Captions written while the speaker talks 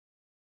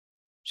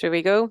Should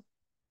we go?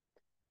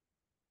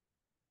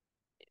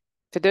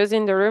 For those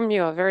in the room,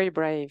 you are very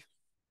brave.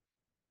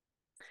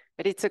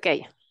 But it's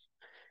okay.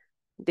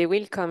 They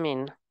will come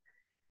in.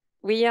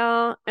 We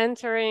are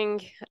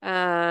entering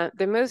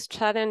the most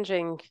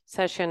challenging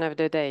session of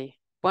the day.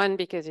 One,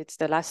 because it's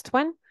the last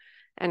one,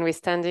 and we're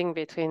standing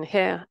between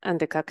here and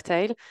the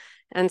cocktail.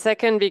 And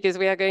second, because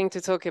we are going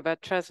to talk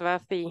about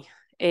trustworthy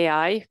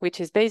AI,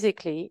 which is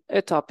basically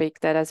a topic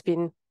that has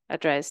been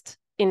addressed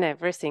in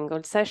every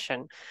single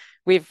session.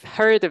 We've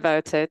heard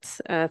about it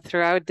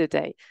throughout the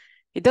day.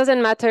 It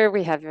doesn't matter,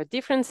 we have a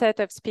different set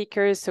of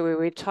speakers, so we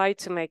will try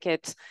to make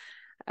it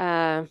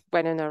an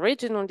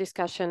original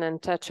discussion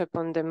and touch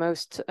upon the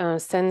most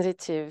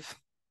sensitive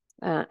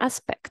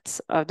aspects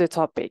of the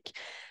topic.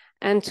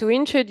 And to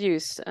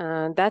introduce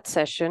that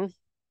session,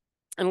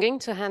 I'm going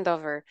to hand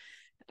over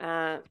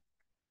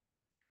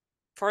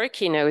for a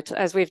keynote,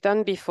 as we've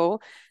done before,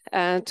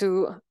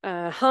 to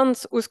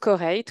Hans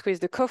Uszkoreit, who is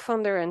the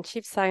co-founder and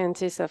chief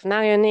scientist of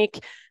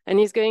Nyonic, and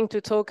he's going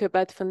to talk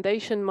about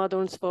foundation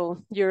models for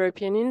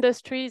European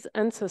industries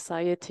and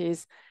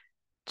societies,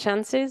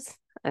 chances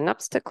and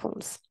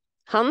obstacles.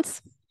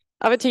 Hans,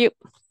 over to you.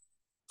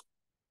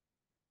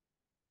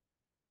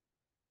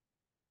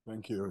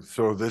 Thank you.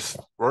 So this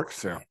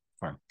works, yeah,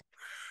 fine.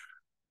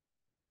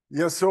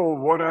 Yeah, so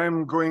what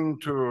I'm going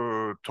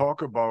to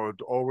talk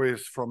about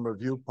always from a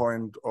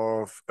viewpoint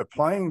of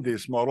applying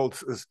these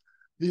models is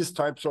these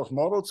types of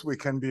models. We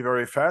can be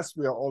very fast.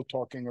 We are all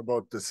talking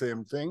about the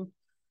same thing.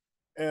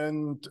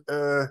 And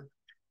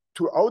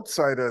to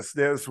outsiders,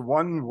 there's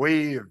one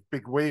wave,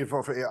 big wave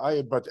of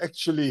AI, but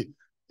actually,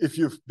 if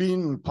you've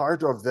been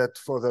part of that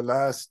for the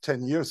last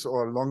 10 years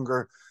or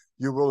longer,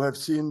 you will have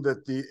seen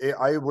that the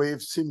AI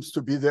wave seems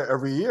to be there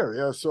every year.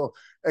 Yeah, so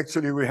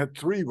actually we had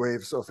 3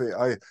 waves of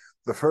AI.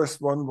 The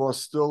first one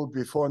was still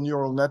before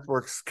neural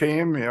networks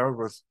came, yeah,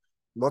 with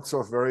lots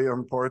of very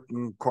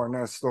important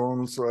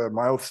cornerstones,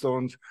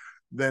 milestones.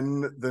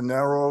 Then the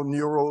narrow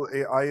neural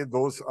AI,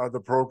 those are the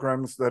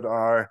programs that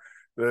are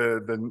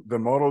the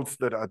models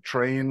that are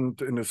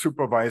trained in a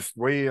supervised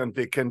way, and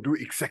they can do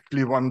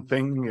exactly one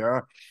thing,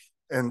 yeah,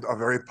 and are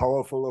very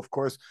powerful, of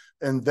course.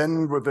 And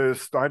then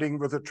starting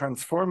with the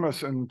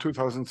transformers in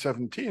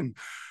 2017,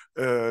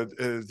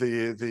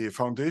 the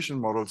foundation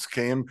models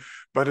came,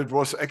 but it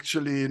was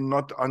actually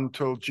not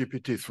until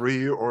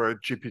GPT-3 or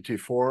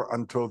GPT-4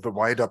 until the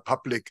wider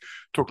public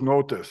took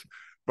notice.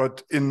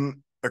 But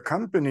in a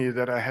company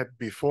that I had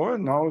before,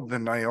 now the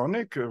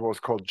Nyonic, it was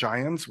called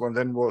Giants, when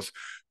then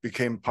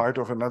became part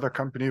of another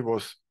company,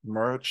 was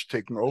merged,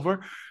 taken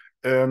over.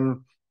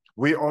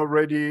 We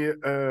already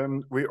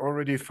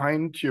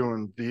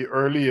fine-tuned the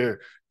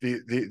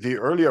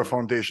earlier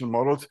foundation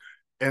models.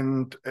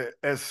 And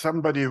as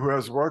somebody who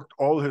has worked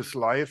all his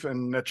life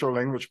in natural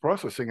language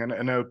processing and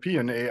NLP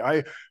and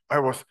AI, I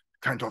was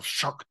kind of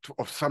shocked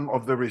of some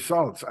of the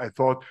results. I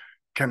thought,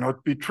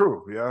 cannot be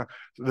true, yeah?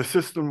 The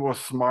system was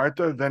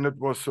smarter than it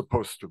was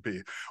supposed to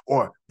be,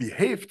 or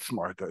behaved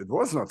smarter. It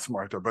was not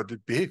smarter, but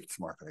it behaved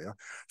smarter, yeah?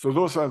 So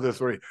those are the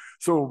 3.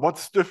 So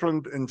what's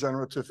different in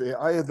generative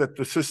AI? That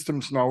the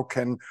systems now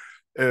can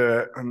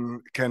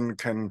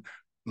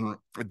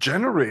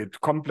generate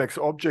complex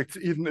objects,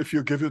 even if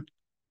you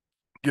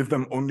give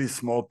them only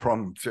small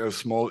prompts,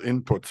 small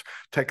inputs,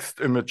 text,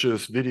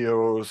 images,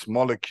 videos,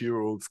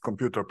 molecules,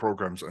 computer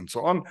programs, and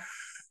so on.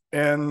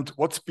 And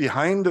what's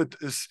behind it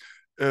is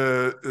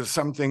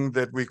something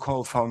that we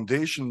call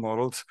foundation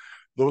models.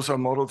 Those are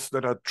models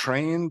that are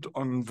trained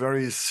on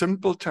very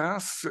simple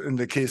tasks. In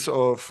the case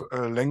of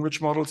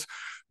language models,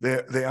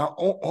 they are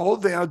all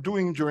they are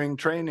doing during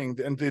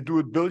training, and they do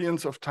it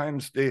billions of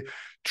times. They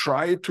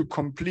try to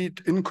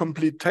complete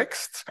incomplete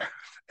texts.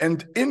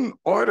 And in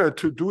order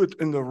to do it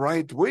in the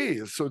right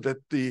way, so that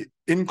the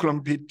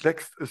incomplete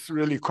text is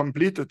really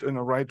completed in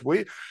the right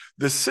way,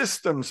 the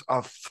systems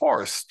are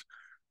forced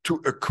to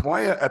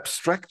acquire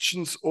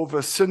abstractions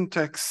over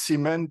syntax,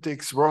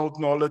 semantics, world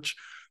knowledge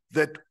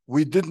that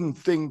we didn't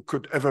think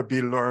could ever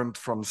be learned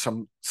from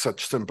some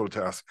such simple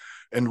task.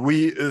 And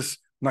we is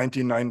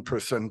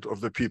 99% of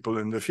the people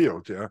in the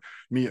field, yeah,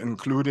 me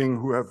including,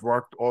 who have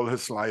worked all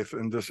his life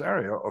in this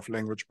area of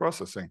language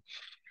processing.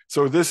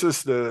 So this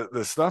is the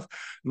stuff.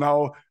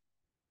 Now,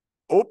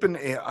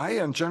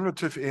 OpenAI and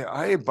generative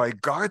AI by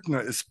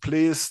Gartner is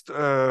placed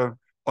on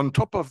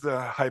top of the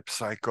hype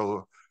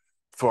cycle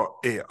for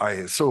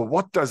AI. So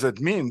what does it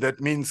mean? That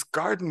means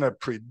Gartner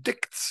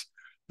predicts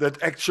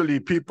that actually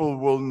people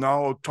will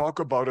now talk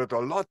about it a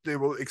lot. They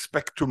will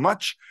expect too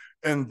much.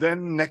 And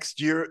then next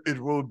year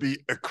it will be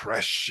a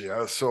crash.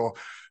 Yeah. So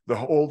the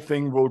whole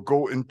thing will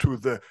go into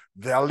the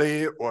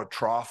valley or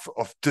trough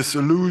of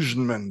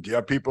disillusionment.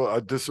 Yeah, people are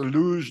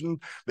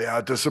disillusioned, they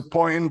are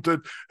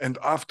disappointed, and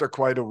after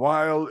quite a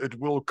while, it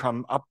will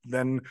come up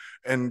then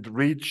and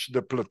reach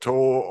the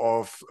plateau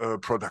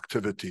of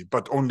productivity,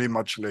 but only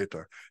much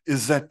later.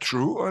 Is that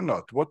true or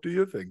not? What do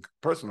you think,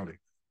 personally?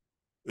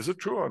 Is it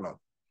true or not?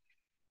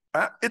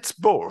 It's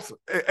both.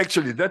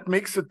 Actually, that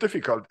makes it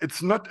difficult.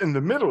 It's not in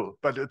the middle,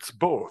 but it's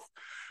both.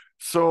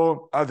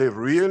 So are they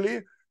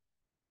really?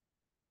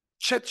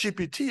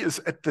 ChatGPT is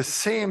at the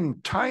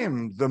same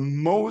time the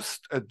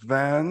most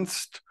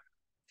advanced,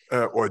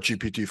 or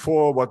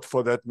GPT-4, what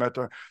for that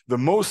matter, the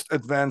most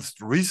advanced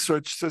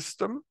research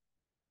system.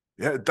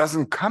 Yeah, it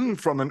doesn't come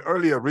from an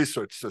earlier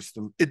research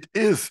system. It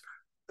is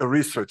a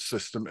research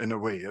system in a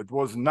way. It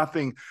was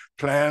nothing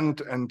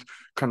planned and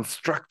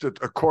constructed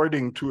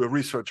according to a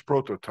research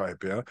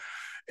prototype. Yeah,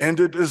 and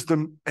it is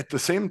at the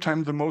same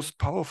time the most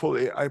powerful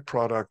AI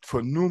product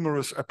for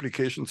numerous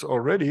applications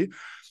already.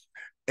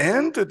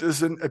 And it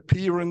is an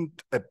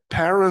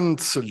apparent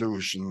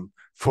solution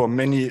for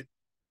many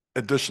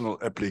additional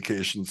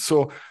applications.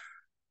 So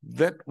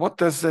what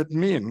does that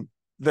mean?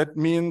 That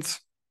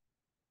means,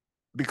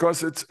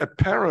 because it's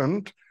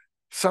apparent,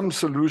 some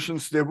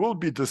solutions, there will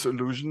be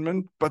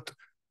disillusionment, but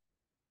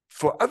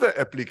for other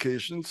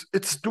applications,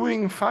 it's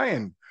doing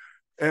fine.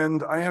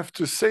 And I have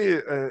to say,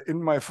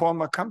 in my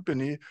former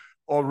company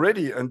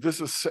already, and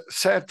this is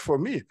sad for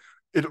me,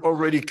 it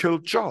already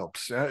killed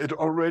jobs. Yeah? It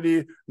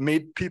already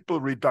made people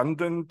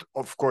redundant,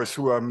 of course,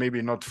 who are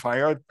maybe not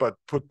fired, but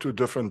put to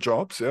different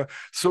jobs. Yeah?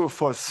 So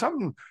for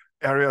some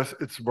areas,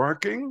 it's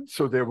working,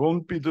 so there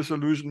won't be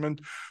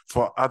disillusionment.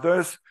 For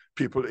others,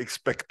 people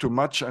expect too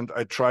much, and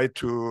I try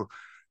to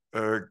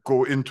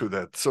go into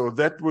that. So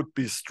that would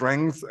be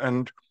strength.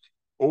 And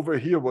over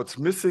here, what's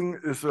missing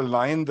is a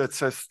line that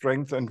says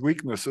strength and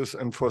weaknesses,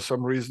 and for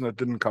some reason it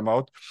didn't come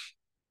out.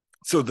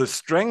 So the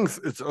strength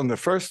is on the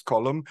first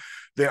column.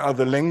 There are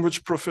the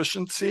language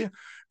proficiency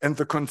and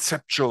the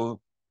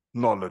conceptual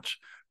knowledge.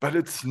 But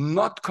it's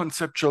not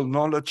conceptual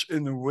knowledge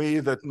in a way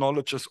that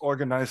knowledge is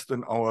organized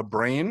in our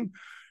brain.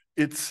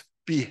 It's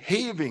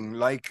behaving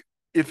like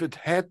if it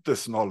had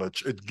this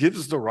knowledge. It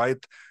gives the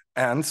right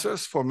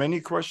answers for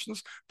many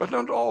questions, but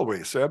not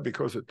always, yeah,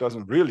 because it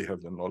doesn't really have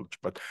the knowledge,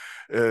 but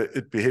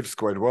it behaves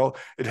quite well.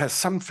 It has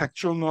some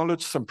factual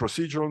knowledge, some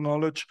procedural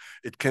knowledge.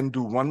 It can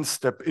do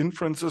one-step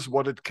inferences.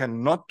 What it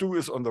cannot do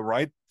is on the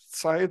right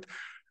side.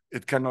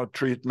 It cannot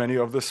treat many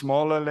of the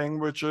smaller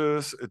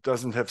languages. It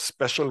doesn't have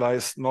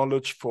specialized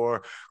knowledge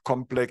for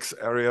complex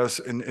areas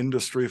in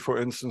industry, for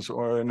instance,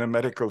 or in a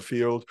medical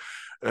field.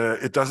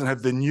 It doesn't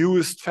have the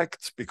newest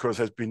facts because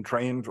it has been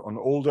trained on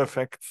older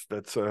facts.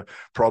 That's a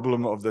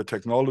problem of the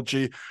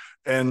technology,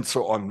 and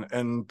so on.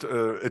 And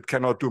it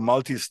cannot do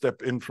multi-step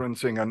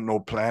inferencing and no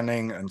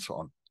planning and so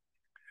on.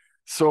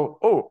 So,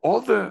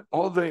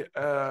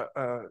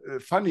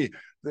 funny.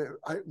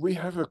 We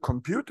have a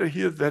computer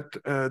here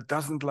that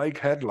doesn't like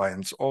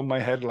headlines. All my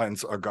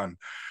headlines are gone.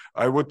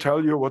 I would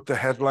tell you what the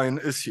headline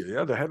is here.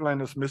 Yeah, the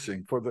headline is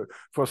missing.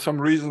 For some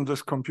reason,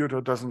 this computer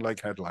doesn't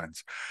like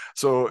headlines.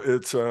 So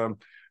it's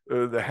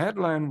the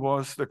headline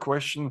was the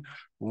question: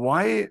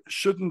 why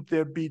shouldn't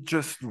there be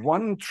just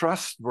one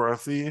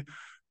trustworthy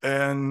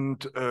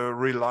and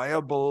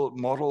reliable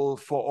model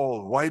for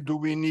all? Why do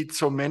we need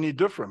so many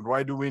different?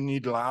 Why do we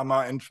need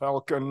Llama and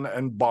Falcon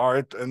and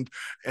BART and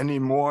any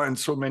more, and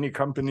so many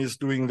companies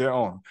doing their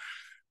own?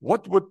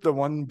 What would the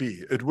one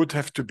be? It would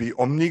have to be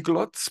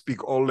omniglot,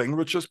 speak all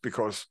languages,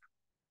 because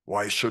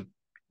why should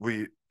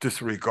we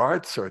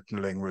disregard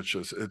certain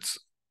languages? It's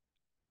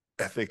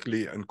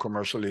ethically and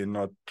commercially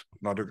not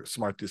a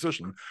smart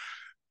decision.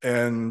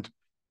 And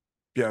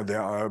yeah,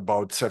 there are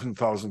about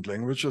 7,000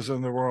 languages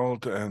in the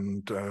world,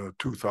 and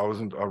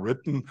 2,000 are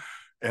written.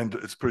 And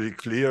it's pretty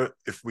clear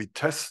if we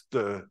test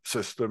the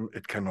system,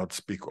 it cannot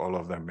speak all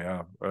of them,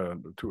 yeah,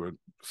 to a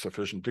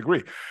sufficient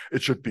degree.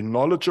 It should be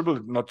knowledgeable.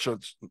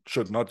 It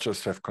should not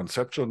just have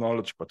conceptual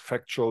knowledge, but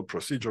factual,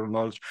 procedural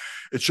knowledge.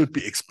 It should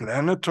be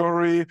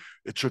explanatory.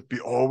 It should be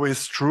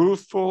always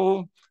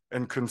truthful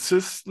and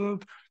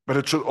consistent, but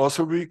it should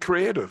also be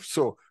creative.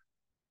 So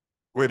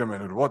wait a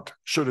minute, what?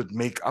 Should it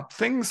make up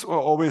things or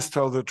always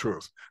tell the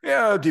truth?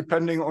 Yeah,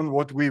 depending on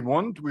what we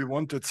want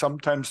it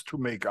sometimes to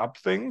make up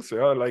things,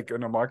 yeah, like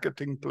in a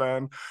marketing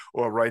plan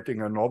or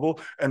writing a novel,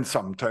 and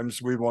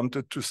sometimes we want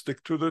it to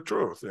stick to the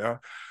truth, yeah.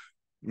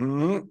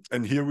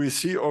 And here we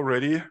see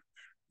already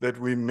that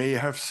we may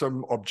have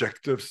some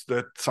objectives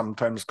that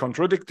sometimes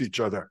contradict each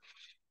other.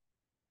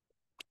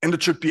 And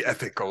it should be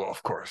ethical,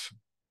 of course.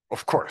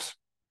 Of course.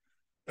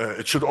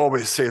 It should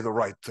always say the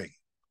right thing.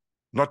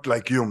 Not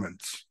like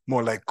humans,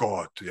 more like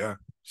God, yeah?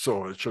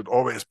 So it should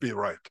always be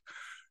right.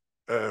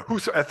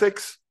 Whose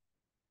ethics?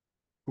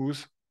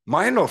 Whose?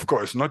 Mine, of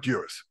course, not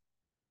yours.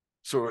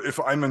 So if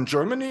I'm in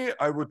Germany,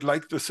 I would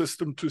like the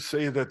system to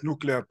say that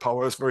nuclear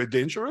power is very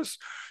dangerous.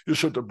 You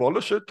should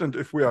abolish it. And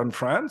if we are in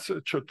France,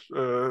 it should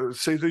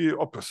say the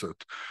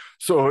opposite.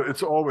 So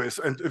it's always,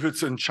 and if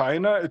it's in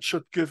China, it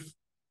should give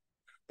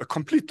a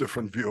complete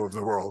different view of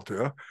the world,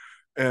 yeah?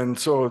 And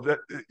so that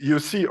you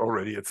see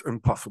already, it's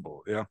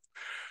impossible, yeah?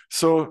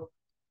 So,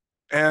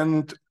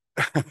 and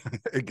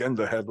again,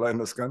 the headline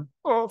is gone.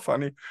 Oh,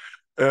 funny.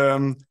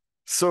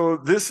 So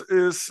this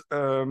is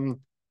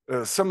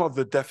some of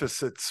the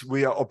deficits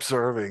we are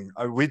observing.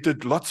 We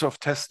did lots of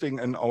testing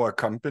in our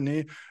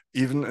company,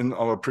 even in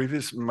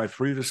my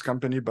previous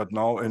company, but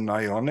now in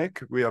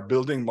Nyonic, we are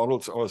building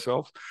models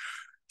ourselves.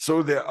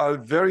 So there are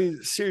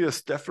very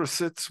serious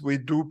deficits. We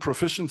do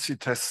proficiency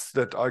tests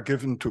that are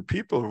given to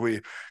people. We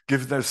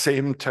give the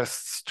same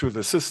tests to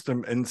the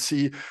system and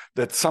see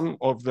that some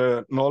of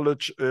the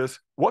knowledge is,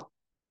 what?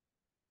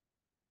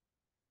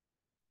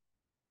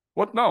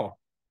 What now?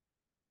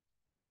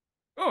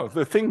 Oh,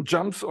 the thing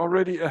jumps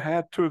already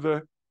ahead to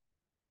the,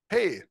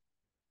 hey,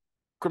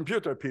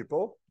 computer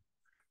people.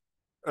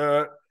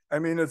 I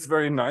mean, it's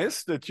very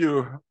nice that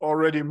you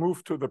already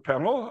moved to the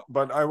panel,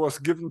 but I was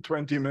given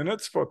 20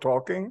 minutes for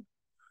talking.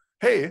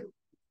 Hey,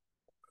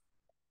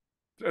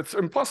 that's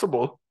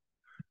impossible.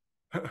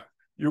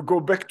 You go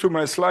back to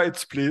my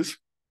slides, please.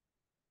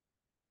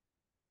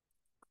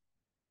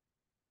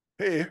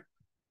 Hey,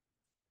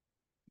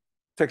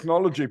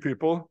 technology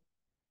people.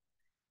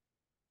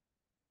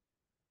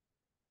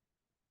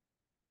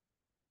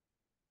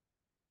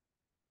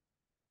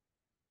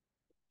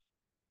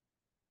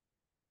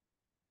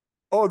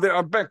 Oh, they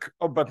are back.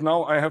 Oh, but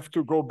now I have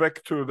to go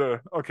back to the,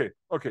 okay.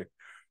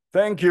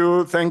 Thank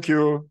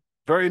you.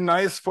 Very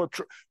nice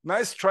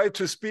nice try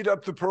to speed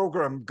up the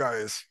program,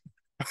 guys.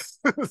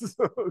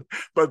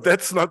 But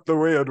that's not the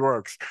way it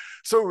works.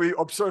 So we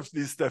observe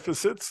these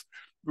deficits.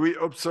 We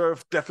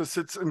observe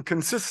deficits in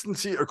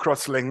consistency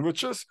across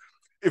languages.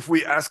 If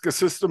we ask a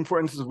system, for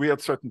instance, we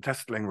had certain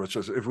test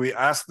languages. If we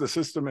ask the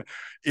system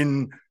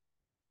in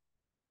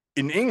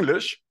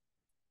English,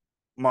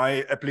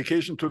 my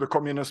application to the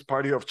Communist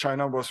Party of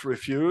China was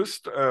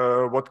refused.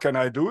 What can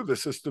I do? The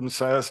system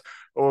says,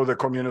 oh, the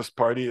Communist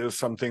Party is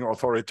something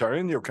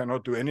authoritarian. You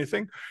cannot do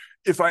anything.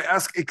 If I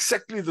ask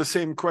exactly the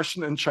same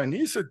question in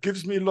Chinese, it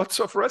gives me lots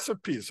of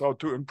recipes how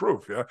to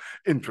improve. Yeah,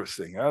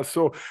 interesting. Yeah?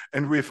 So,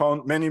 and we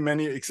found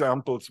many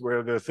examples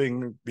where the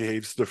thing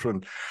behaves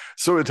different.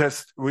 So it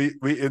has. We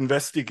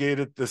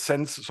investigated the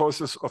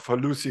sources of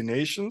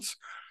hallucinations.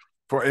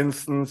 For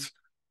instance,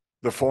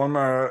 the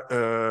former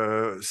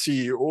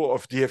CEO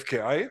of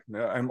DFKI,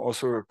 I'm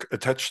also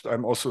attached,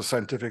 I'm also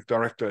scientific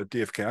director at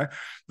DFKI.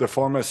 The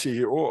former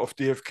CEO of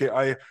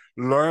DFKI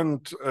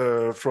learned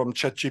from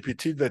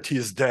ChatGPT that he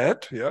is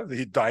dead. Yeah,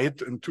 he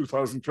died in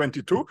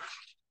 2022.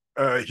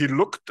 He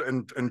looked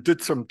and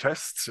did some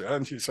tests, yeah,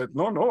 and he said,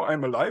 no,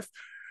 I'm alive.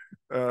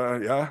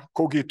 Yeah,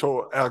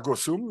 cogito ergo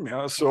sum.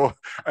 Yeah, so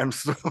I'm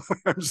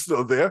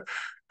still there.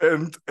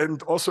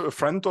 And also a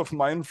friend of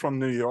mine from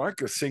New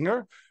York, a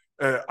singer,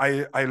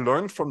 I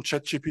learned from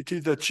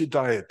ChatGPT that she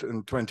died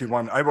in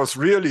 21. I was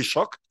really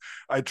shocked.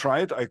 I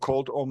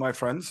called all my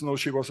friends. No,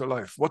 she was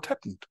alive. What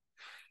happened?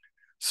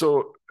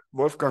 So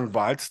Wolfgang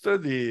Wahlster,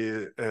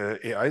 the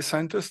AI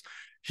scientist,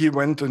 he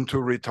went into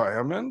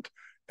retirement,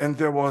 and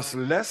there was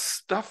less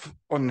stuff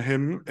on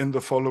him in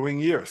the following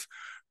years.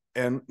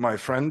 And my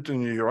friend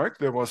in New York,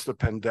 there was the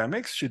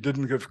pandemics. She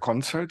didn't give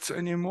concerts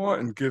anymore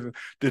and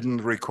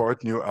didn't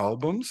record new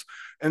albums.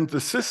 And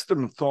the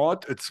system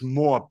thought it's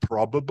more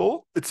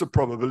probable, it's a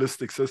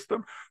probabilistic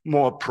system,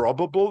 more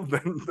probable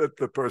than that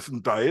the person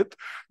died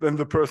than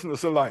the person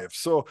is alive.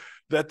 So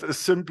that is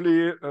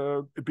simply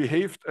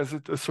behaved as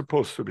it is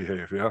supposed to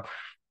behave, yeah.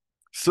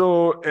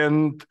 So,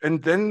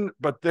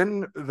 but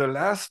then the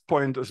last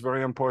point is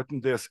very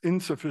important. There's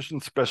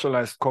insufficient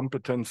specialized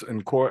competence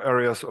in core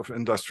areas of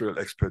industrial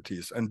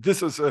expertise. And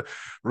this is a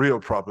real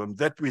problem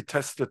that we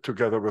tested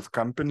together with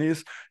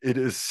companies. It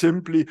is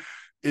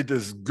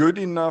good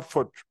enough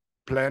for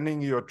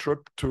planning your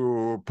trip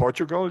to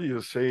Portugal. You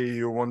say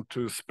you want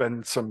to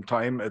spend some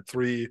time at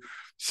 3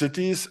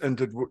 cities, and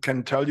it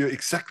can tell you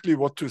exactly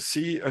what to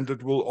see, and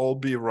it will all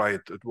be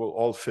right. It will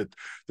all fit.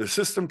 The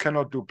system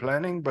cannot do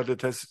planning, but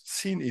it has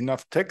seen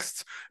enough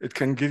texts. It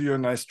can give you a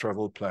nice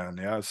travel plan.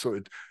 Yeah, so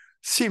it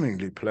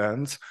seemingly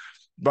plans,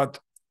 but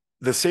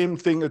the same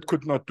thing it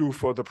could not do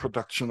for the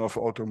production of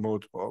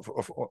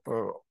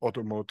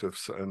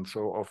automotives and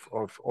so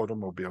of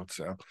automobiles.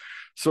 Yeah.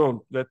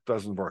 So that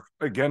doesn't work.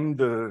 Again,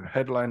 the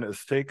headline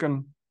is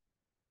taken.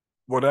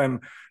 What I'm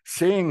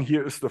saying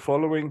here is the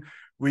following.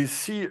 We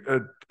see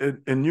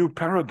a new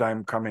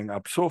paradigm coming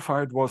up. So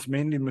far, it was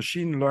mainly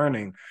machine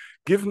learning.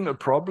 Given a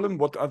problem,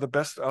 what are the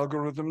best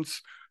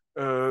algorithms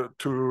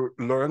to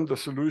learn the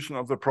solution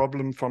of the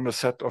problem from a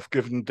set of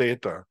given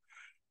data?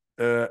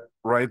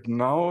 Right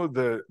now,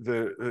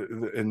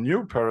 a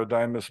new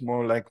paradigm is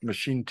more like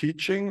machine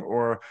teaching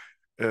or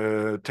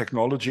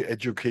technology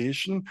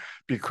education,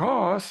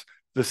 because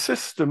the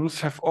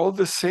systems have all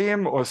the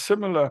same or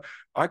similar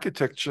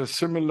architecture,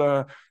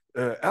 similar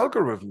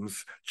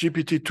algorithms.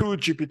 GPT-2,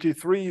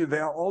 GPT-3, they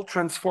are all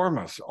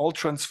transformers, all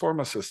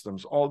transformer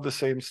systems, all the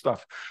same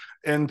stuff.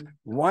 And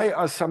why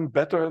are some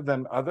better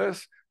than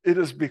others? It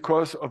is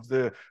because of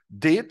the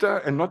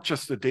data, and not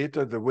just the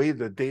data, the way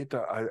the data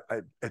are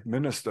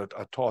administered,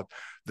 are taught.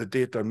 The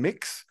data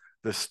mix,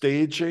 the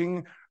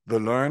staging, the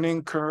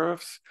learning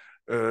curves,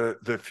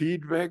 the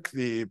feedback,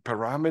 the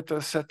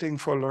parameter setting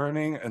for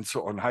learning, and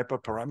so on,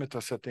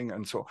 hyperparameter setting,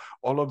 and so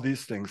all of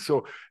these things.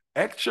 So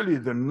actually,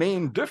 the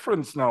main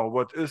difference now,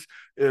 what is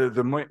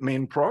the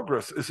main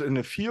progress, is in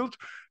a field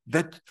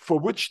that for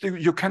which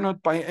you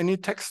cannot buy any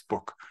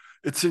textbook.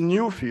 It's a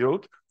new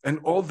field, and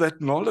all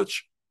that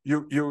knowledge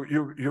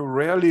you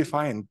rarely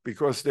find,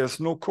 because there's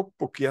no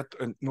cookbook yet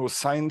and no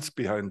science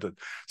behind it.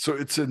 So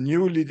it's a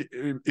newly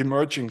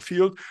emerging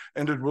field,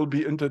 and it will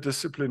be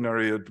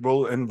interdisciplinary. It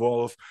will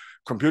involve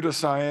computer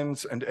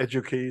science and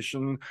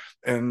education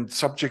and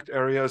subject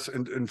areas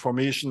and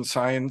information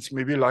science,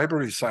 maybe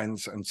library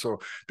science, and so,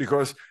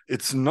 because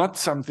it's not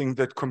something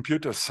that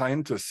computer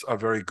scientists are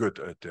very good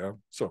at. Yeah,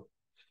 so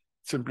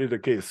simply the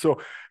case.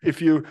 So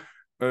if you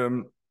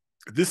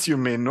this you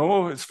may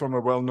know, it's from a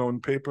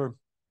well-known paper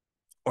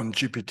on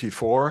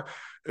GPT-4.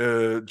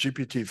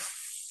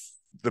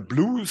 The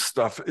blue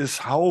stuff is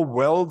how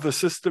well the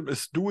system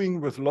is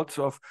doing with lots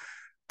of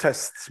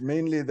tests.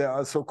 Mainly there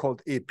are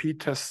so-called AP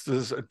tests,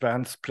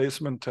 advanced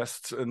placement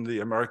tests in the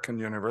American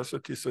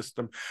university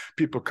system,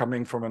 people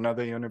coming from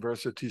another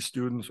university,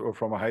 students or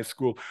from a high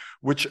school,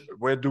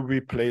 where do we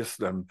place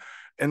them?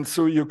 And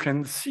so you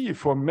can see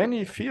for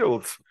many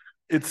fields,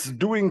 it's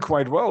doing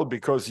quite well,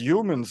 because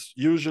humans,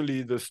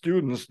 usually the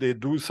students, they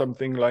do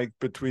something like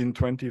between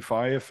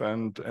 25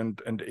 and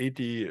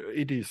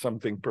 80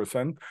 something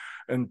percent.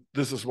 And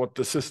this is what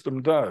the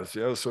system does.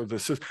 Yeah. So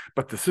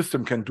but the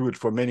system can do it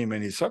for many,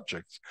 many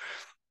subjects.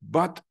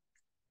 But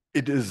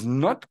it is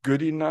not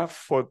good enough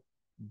for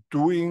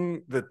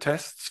doing the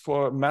tests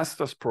for a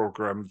master's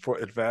program for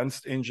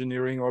advanced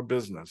engineering or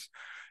business,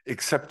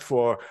 except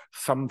for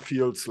some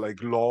fields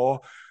like law,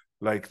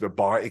 like the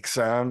bar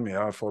exam,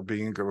 yeah, for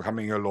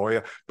becoming a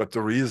lawyer. But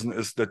the reason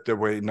is that there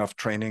were enough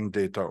training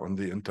data on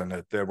the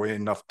internet. There were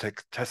enough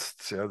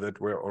tests, yeah, that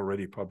were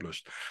already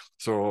published.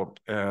 So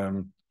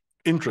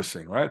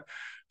interesting, right?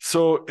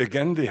 So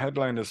again, the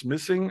headline is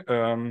missing.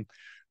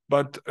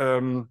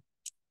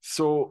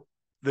 So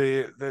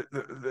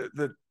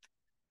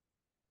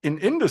in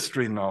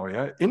industry now,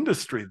 yeah,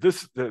 industry,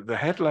 the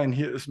headline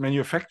here is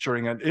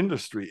manufacturing and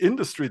industry.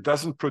 Industry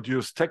doesn't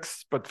produce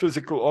texts, but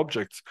physical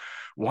objects.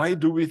 Why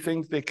do we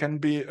think they can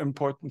be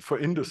important for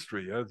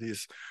industry, yeah,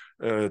 these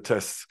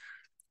tests?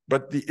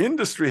 But the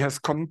industry has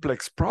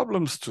complex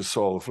problems to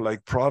solve,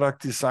 like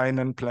product design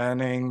and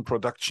planning,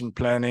 production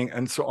planning,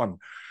 and so on.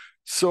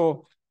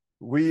 So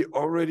we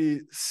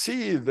already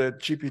see that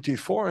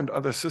GPT-4 and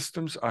other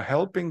systems are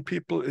helping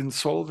people in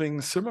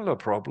solving similar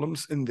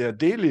problems in their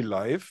daily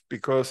life,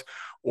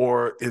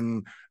 or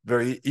in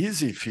very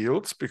easy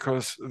fields,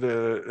 because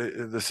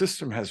the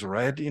system has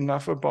read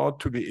enough about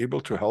to be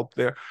able to help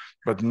there,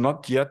 but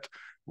not yet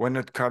when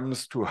it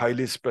comes to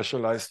highly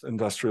specialized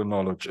industrial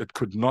knowledge. It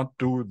could not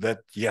do that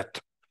yet.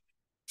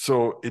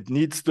 So it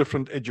needs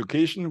different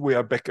education. We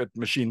are back at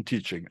machine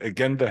teaching.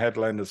 Again, the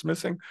headline is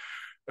missing.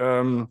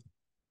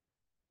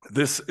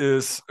 This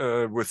is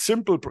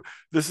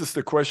this is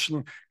the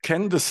question: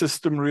 can the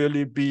system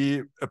really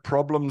be a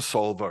problem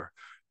solver?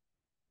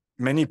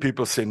 Many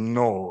people say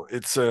no,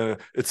 it's a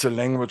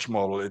language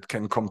model. It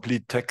can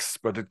complete texts,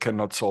 but it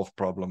cannot solve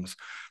problems.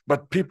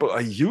 But people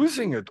are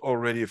using it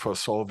already for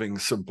solving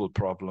simple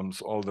problems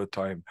all the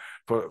time,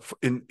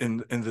 in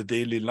the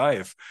daily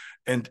life.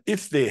 And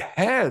if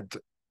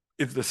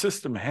the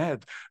system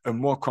had a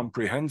more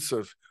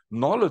comprehensive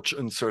knowledge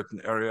in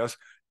certain areas,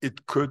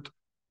 it could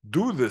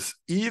do this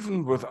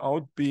even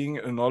without being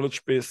a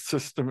knowledge-based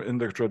system in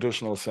the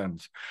traditional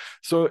sense.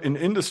 So in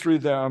industry,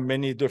 there are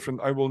many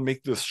different, I will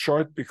make this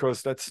short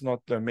because that's not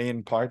the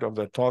main part of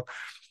the talk.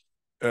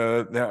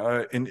 There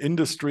are in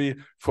industry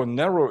for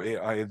narrow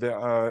AI, there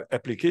are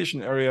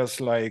application areas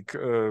like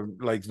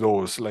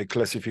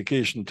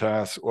classification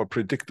tasks or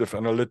predictive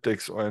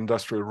analytics or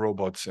industrial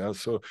robots. Yeah,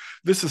 so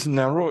this is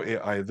narrow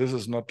AI. This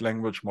is not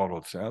language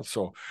models. Yeah,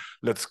 so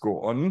let's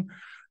go on.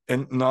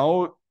 And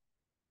now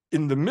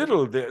in the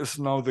middle, there is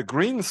now the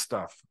green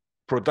stuff: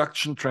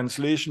 production,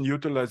 translation,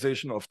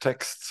 utilization of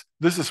texts.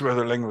 This is where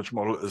the language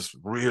model is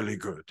really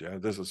good. Yeah,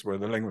 this is where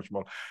the language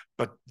model.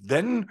 But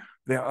then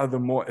there are the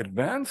more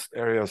advanced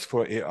areas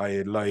for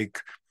AI,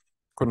 like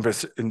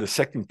in the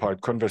second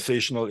part,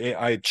 conversational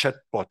AI,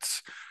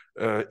 chatbots,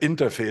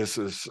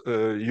 interfaces,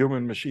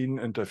 human-machine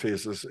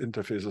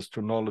interfaces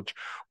to knowledge,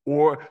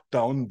 or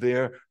down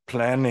there,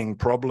 planning,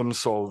 problem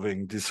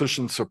solving,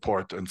 decision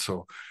support, and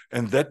so.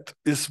 And that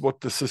is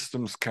what the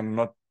systems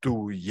cannot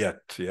do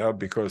yet, yeah,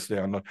 because they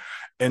are not.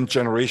 And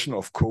generation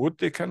of code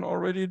they can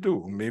already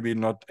do. Maybe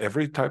not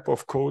every type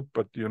of code,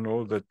 but you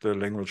know that the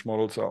language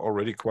models are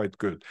already quite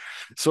good.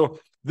 So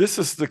this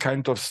is the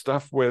kind of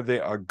stuff where they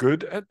are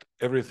good at,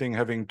 everything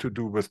having to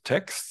do with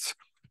texts.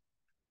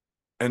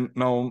 And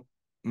now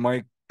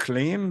my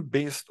claim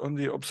based on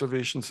the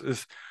observations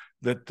is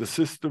that the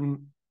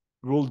system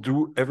will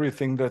do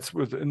everything that's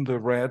within the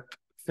red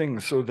thing.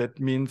 So that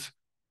means,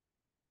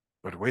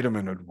 but wait a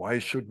minute, why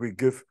should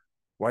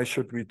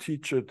we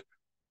teach it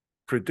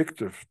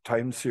predictive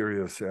time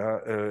series,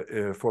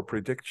 yeah, for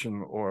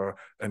prediction or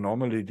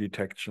anomaly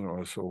detection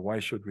or so? Why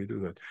should we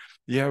do that?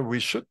 Yeah, we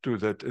should do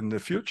that. In the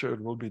future,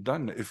 it will be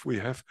done if we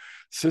have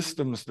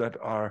systems that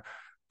are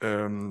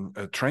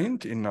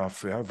trained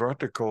enough, have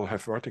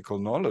vertical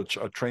knowledge,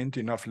 are trained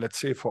enough, let's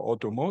say, for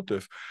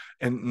automotive.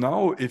 And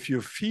now if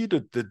you feed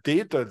it the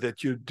data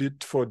that you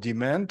did for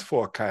demand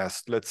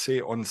forecast, let's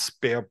say on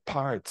spare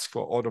parts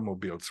for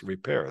automobiles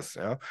repairs,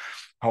 yeah,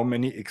 how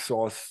many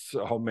exhausts,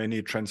 how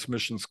many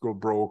transmissions go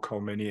broke, how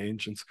many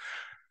engines,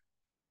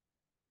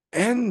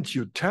 and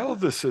you tell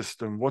the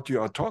system what you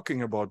are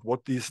talking about,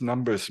 what these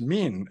numbers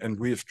mean. And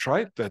we've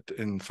tried that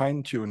in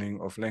fine-tuning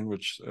of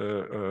language,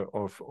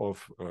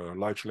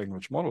 large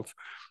language models.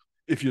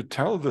 If you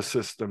tell the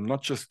system,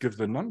 not just give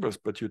the numbers,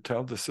 but you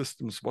tell the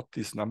systems what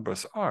these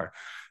numbers are,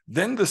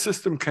 then the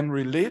system can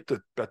relate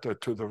it better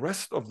to the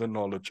rest of the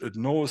knowledge. It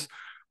knows,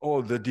 oh,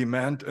 the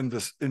demand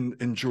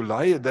in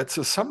July, that's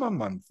a summer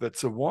month,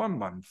 that's a warm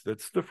month,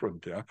 that's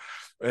different, yeah.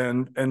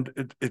 And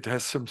it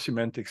has some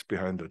semantics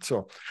behind it.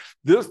 So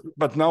this,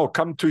 but now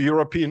come to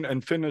European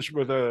and finish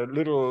with a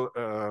little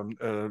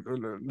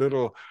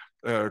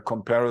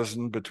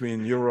comparison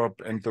between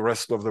Europe and the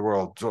rest of the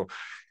world. So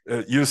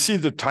you see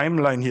the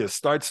timeline here,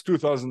 starts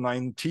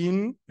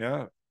 2019,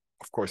 yeah,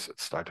 of course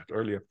it started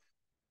earlier,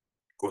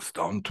 goes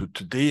down to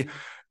today.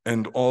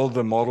 And all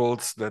the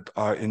models that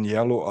are in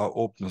yellow are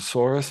open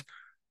source.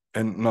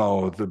 And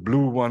now the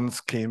blue ones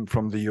came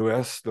from the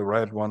US, the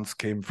red ones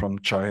came from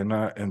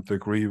China, and the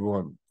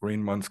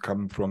green ones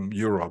come from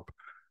Europe.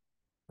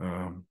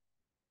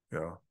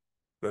 Yeah,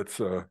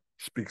 that's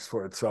speaks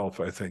for itself,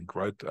 I think,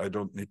 right? I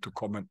don't need to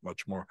comment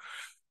much more.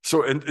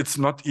 So, and it's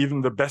not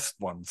even the best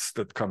ones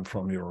that come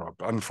from Europe,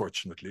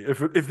 unfortunately,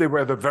 if they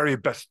were the very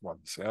best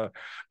ones,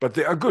 but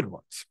they are good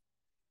ones.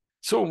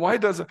 So why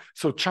does it,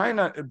 so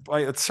China by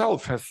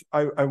itself has,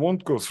 I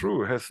won't go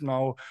through, has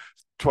now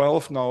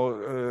 12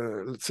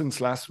 now,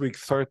 since last week,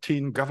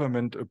 13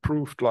 government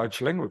approved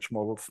large language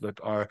models that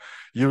are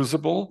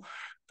usable.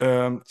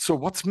 So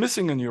what's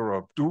missing in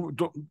Europe?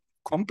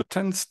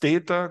 Competence,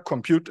 data,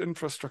 compute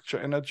infrastructure,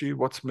 energy,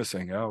 what's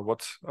missing? Yeah,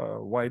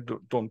 why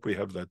don't we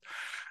have that?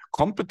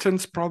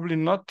 Competence, probably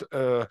not,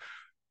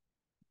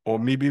 or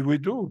maybe we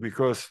do,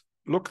 because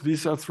look,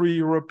 these are 3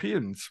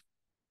 Europeans,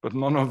 but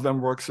none of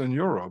them works in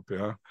Europe,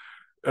 yeah.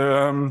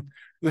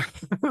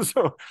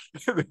 So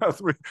there are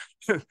 3,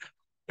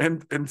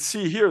 and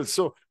see here,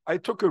 so I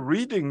took a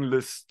reading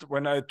list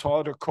when I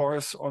taught a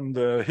course on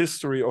the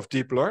history of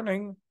deep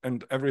learning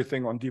and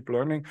everything on deep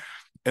learning.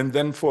 And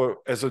then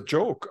as a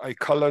joke, I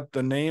colored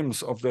the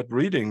names of that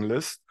reading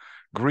list.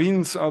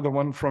 Greens are the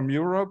ones from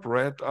Europe,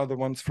 red are the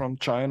ones from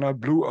China,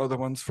 blue are the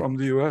ones from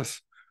the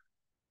US.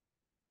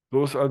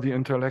 Those are the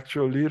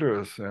intellectual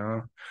leaders,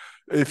 yeah.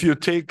 If you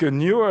take a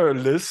newer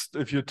list,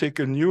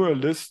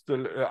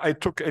 I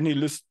took any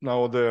list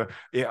now, the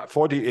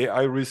 40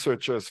 AI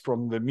researchers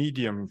from the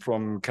Medium,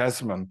 from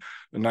Kasman,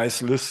 a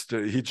nice list.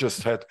 He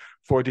just had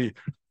 40.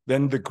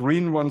 Then the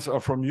green ones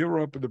are from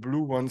Europe, the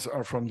blue ones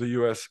are from the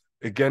US.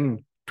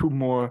 Again, 2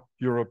 more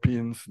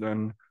Europeans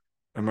than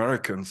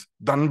Americans,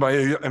 done by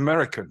an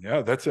American.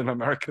 Yeah, that's an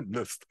American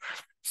list.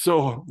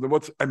 So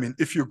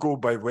if you go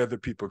by where the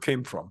people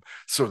came from.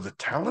 So the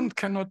talent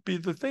cannot be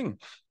the thing.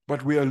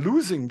 But we are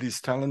losing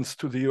these talents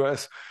to the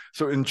US.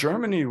 So in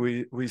Germany,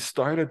 we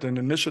started an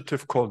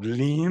initiative called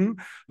LEAM,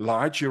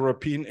 Large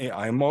European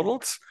AI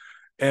Models,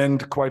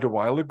 and quite a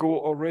while ago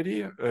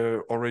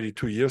already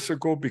 2 years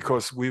ago,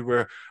 because we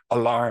were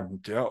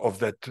alarmed, yeah, of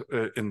that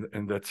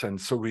in that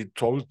sense. So we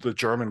told the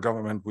German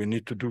government we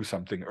need to do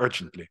something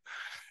urgently.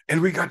 And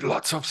we got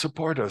lots of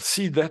supporters.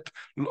 See that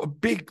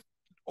big,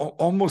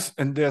 almost,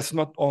 and there's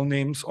not all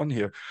names on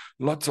here,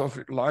 lots of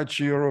large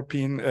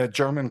European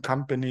German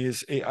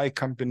companies, AI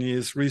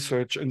companies,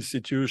 research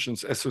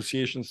institutions,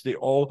 associations, they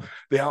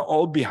are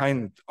all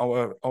behind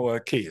our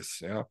case,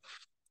 yeah.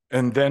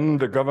 And then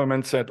the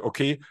government said,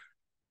 okay,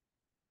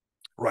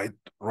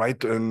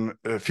 write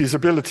a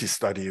feasibility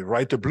study,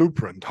 write a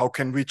blueprint, how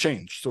can we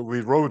change? So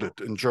we wrote it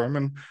in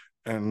German,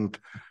 and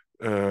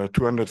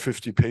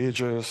 250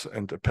 pages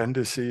and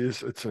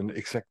appendices. It's an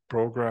exact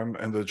program.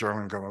 And the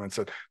German government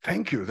said,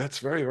 thank you, that's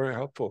very, very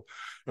helpful.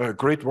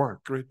 Great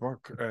work, great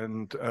work.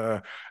 And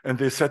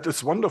they said,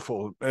 it's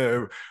wonderful.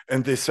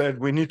 And they said,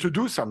 we need to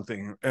do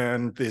something.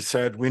 And they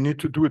said, we need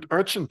to do it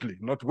urgently,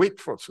 not wait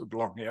for so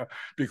long, yeah,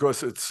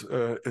 because it's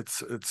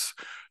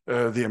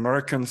the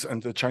Americans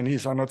and the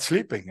Chinese are not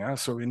sleeping, yeah,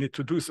 so we need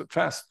to do it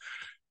fast.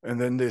 And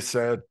then they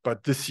said,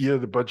 but this year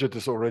the budget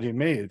is already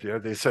made, yeah.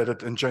 They said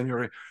it in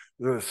January.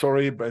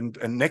 Sorry, and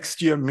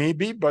next year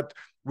maybe, but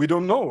we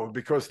don't know,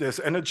 because there's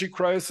energy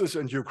crisis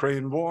and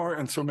Ukraine war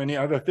and so many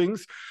other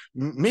things.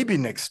 Maybe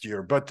next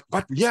year, but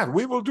yeah,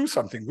 we will do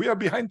something. We are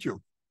behind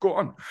you. Go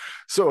on.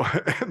 So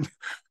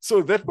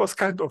so that was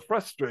kind of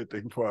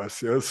frustrating for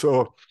us. Yeah.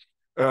 So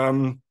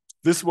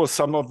this was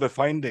some of the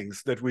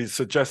findings that we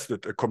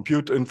suggested: a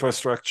compute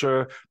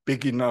infrastructure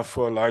big enough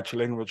for large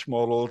language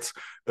models,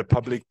 a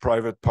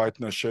public-private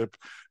partnership,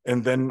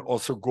 and then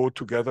also go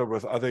together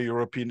with other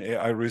European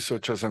AI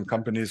researchers and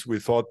companies. We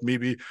thought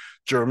maybe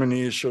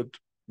Germany should,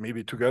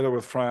 maybe together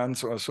with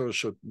France also,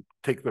 should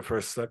take the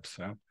first steps.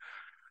 Yeah?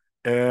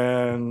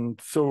 And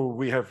so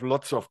we have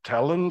lots of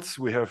talents.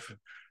 We have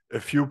a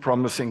few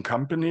promising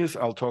companies.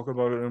 I'll talk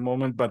about it in a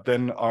moment, but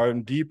then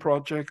R&D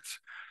projects,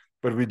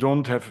 but we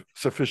don't have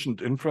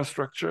sufficient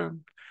infrastructure.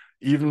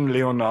 Even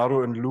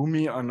Leonardo and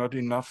Lumi are not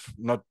enough,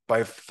 not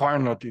by far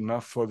not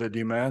enough for the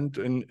demand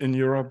in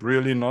Europe,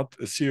 really not.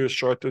 A serious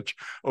shortage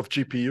of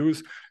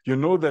GPUs. You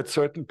know that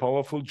certain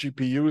powerful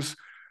GPUs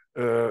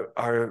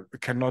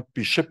cannot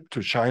be shipped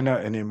to China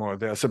anymore.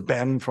 There's a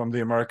ban from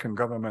the American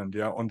government,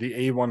 yeah, on the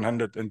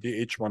A100 and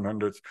the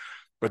H100s.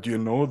 But you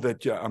know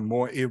that there are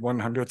more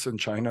A100s in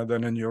China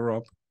than in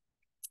Europe.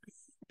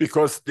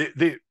 Because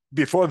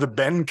before the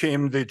ban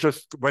came, they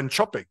just went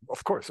shopping.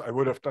 Of course, I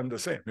would have done the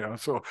same. Yeah,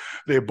 so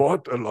they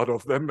bought a lot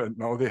of them, and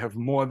now they have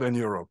more than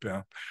Europe.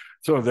 Yeah,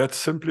 so that's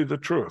simply the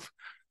truth.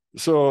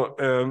 So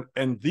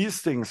and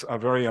these things are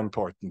very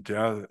important.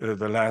 Yeah,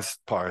 the last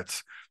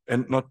parts,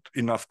 and not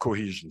enough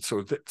cohesion.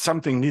 So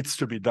something needs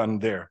to be done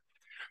there.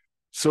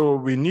 So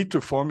we need to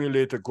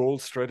formulate a goal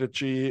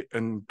strategy,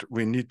 and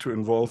we need to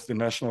involve the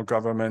national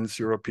governments,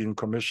 European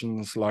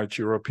commissions, large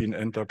European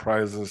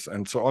enterprises,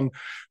 and so on.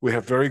 We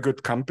have very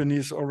good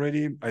companies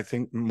already. I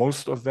think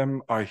most of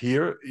them are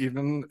here,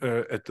 even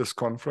at this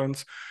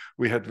conference.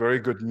 We had very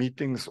good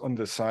meetings on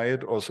the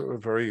side, also a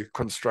very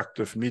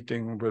constructive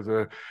meeting with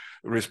a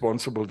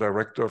responsible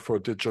director for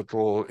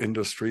digital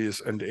industries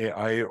and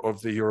AI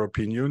of the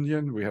European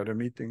Union. We had a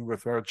meeting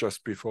with her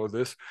just before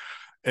this.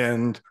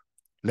 And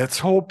let's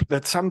hope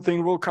that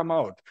something will come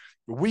out.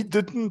 We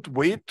didn't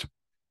wait,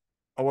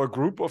 our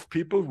group of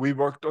people, we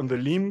worked on the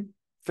Lean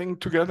thing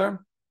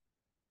together,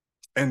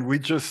 and we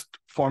just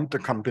formed the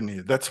company.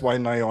 That's why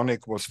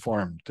Nyonic was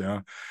formed.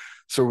 Yeah.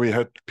 So we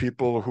had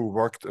people who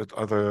worked at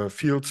other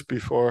fields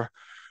before.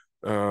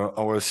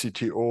 Our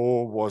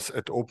CTO was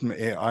at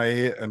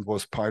OpenAI and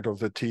was part of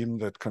the team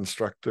that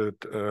constructed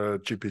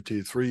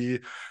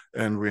GPT-3.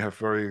 And we have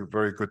very,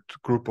 very good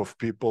group of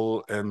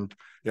people. And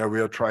yeah, we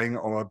are trying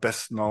our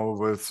best now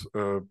with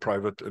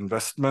private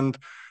investment.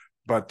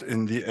 But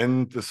in the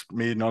end, this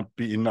may not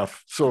be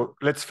enough. So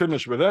let's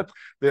finish with that.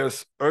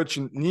 There's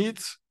urgent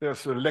needs.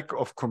 There's a lack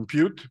of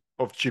compute,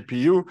 of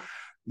GPU,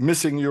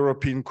 missing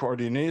European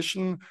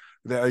coordination.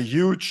 There are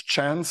huge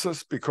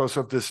chances because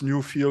of this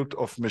new field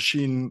of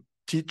machine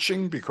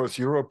teaching, because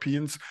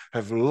Europeans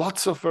have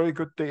lots of very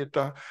good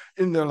data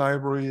in their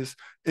libraries,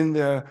 in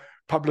their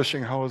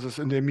publishing houses,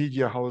 in their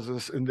media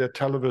houses, in their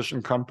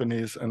television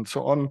companies, and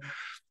so on.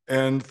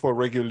 And for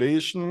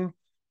regulation,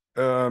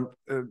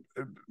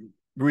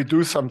 we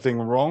do something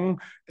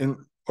wrong.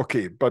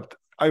 Okay, but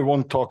I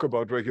won't talk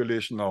about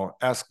regulation now.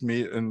 Ask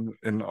me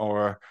in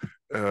our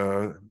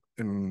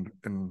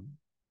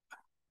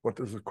what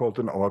is it called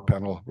in our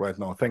panel right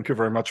now. Thank you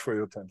very much for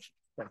your attention.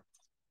 Thanks.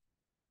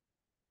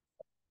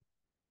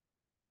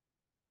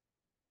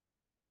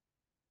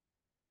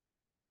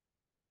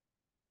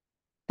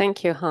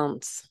 Thank you,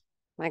 Hans.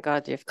 My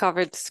God, you've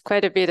covered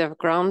quite a bit of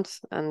ground,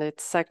 and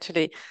it's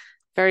actually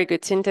very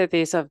good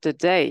synthesis of the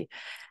day.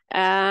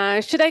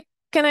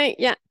 Can I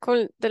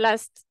call the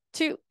last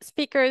two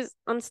speakers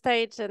on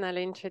stage, and I'll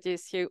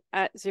introduce you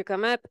as you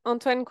come up.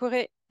 Antoine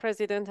Couret,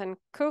 president and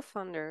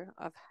co-founder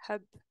of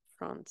Hub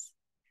France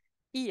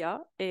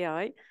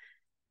AI,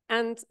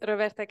 and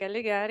Roberta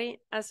Calegari,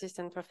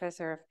 assistant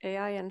professor of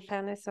AI and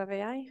fairness of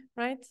AI,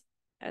 right?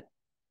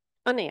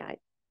 On AI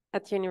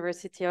at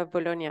University of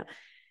Bologna.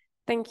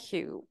 Thank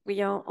you.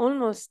 We are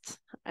almost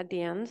at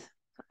the end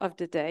of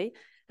the day.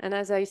 And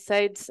as I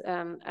said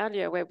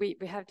earlier, where we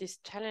have this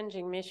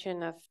challenging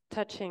mission of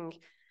touching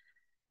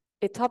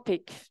a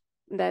topic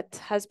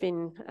that has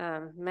been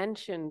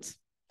mentioned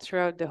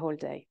throughout the whole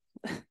day,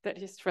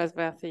 that is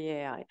trustworthy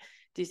AI.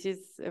 This is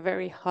a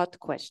very hot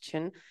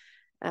question.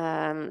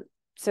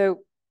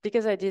 So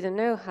because I didn't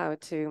know how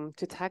to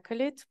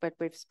tackle it, but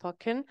we've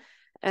spoken,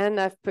 and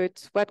I've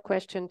put what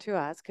question to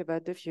ask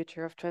about the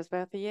future of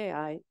trustworthy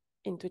AI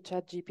into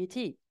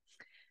ChatGPT.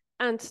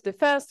 And the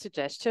first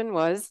suggestion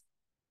was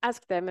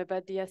ask them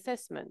about the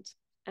assessment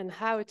and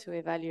how to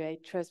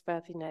evaluate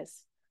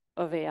trustworthiness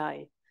of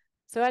AI.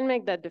 So I'll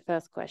make that the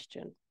first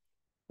question.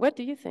 What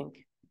do you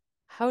think?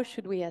 How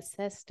should we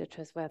assess the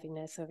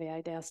trustworthiness of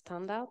AI? There are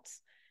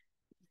standards.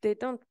 They're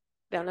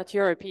not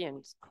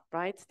Europeans,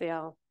 right? They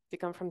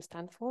come from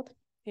Stanford,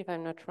 if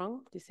I'm not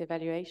wrong, this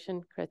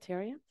evaluation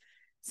criteria.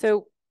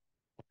 So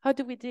how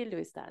do we deal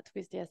with that,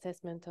 with the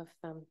assessment of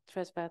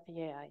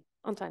trustworthy AI?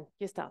 Antoine,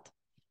 you start.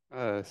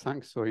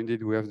 Thanks. So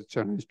indeed, we have the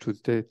challenge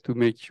to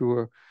make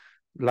you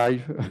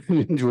live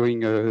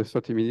during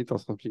 30 minutes or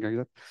something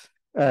like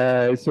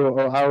that.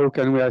 So how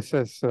can we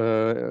assess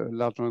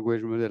large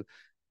language model?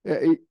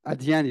 At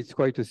the end, it's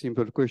quite a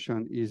simple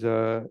question.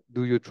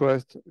 Do you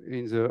trust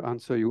in the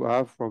answer you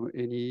have from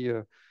any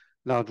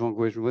large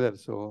language model?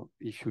 So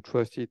if you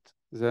trust it,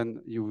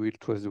 then you will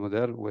trust the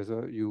model,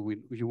 whether you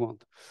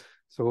want.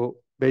 So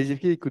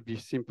basically, it could be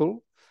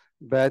simple.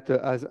 But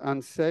as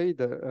Hans said,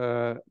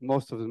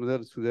 most of the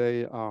models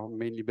today are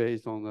mainly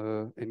based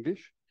on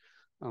English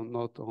and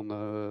not on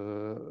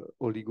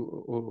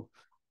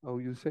how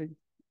you say?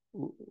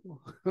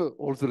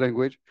 Also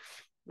language.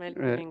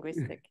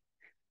 Multilinguistic.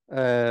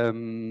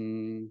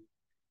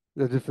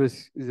 That's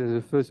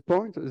the first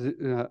point.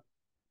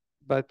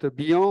 But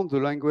beyond the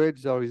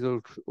language, there is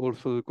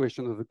also the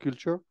question of the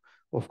culture,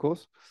 of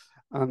course.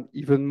 And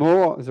even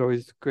more, there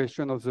is the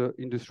question of the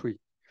industry.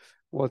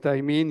 What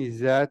I mean is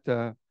that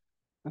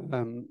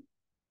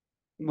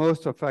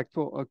most of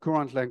our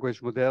current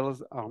language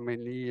models are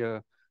mainly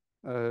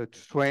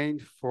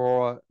trained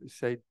for,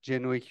 say,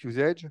 generic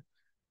usage,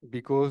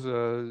 because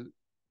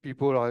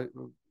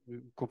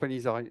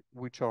companies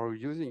which are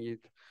using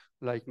it,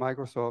 like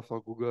Microsoft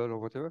or Google or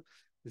whatever,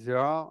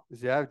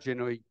 they have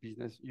generic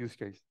business use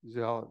case.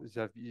 They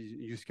have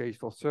use case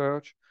for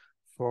search,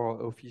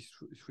 for Office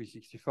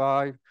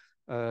 365,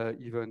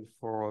 even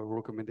for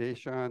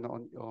recommendation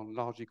on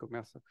large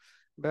e-commerce.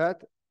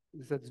 But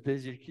that's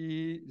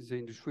basically the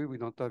industry we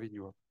don't have in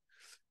Europe.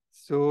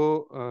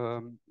 So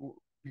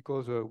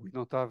because we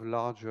don't have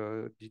large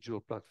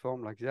digital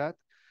platform like that.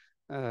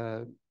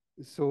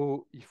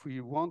 So if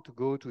we want to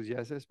go to the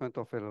assessment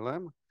of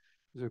LLM,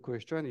 the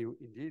question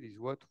indeed is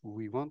what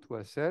we want to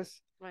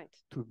assess, right,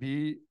 to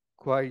be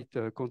quite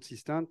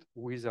consistent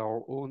with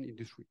our own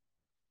industry.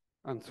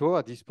 And so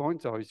at this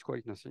point, there is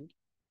quite nothing,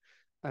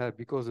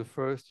 because the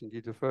first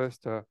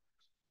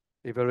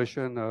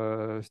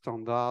evaluation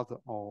standard,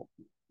 or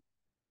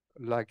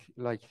like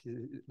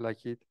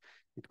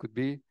it could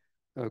be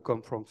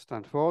come from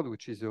Stanford,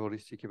 which is the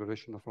holistic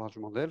evaluation of large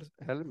models,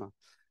 HELM.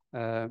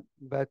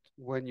 But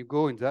when you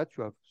go in that,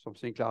 you have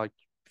something like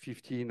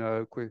 15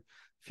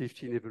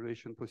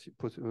 evaluation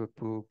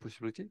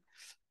possibility.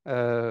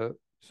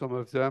 Some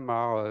of them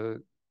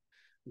are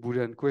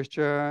Boolean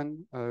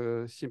question,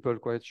 simple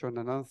question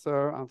and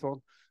answer, and so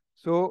on.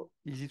 So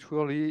is it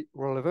really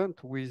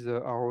relevant with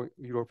our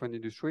European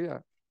industry?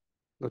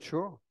 Not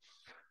sure.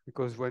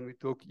 Because when we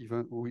talk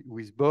even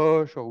with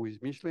Bosch or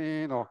with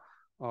Michelin or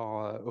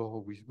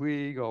with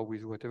Bouygues or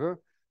with whatever,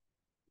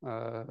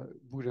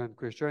 Boolean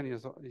question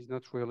is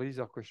not really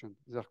their question.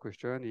 Their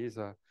question is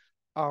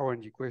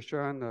R&D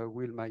question.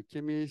 Will my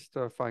chemist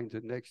find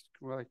the next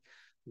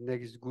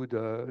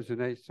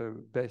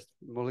best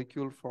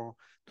molecule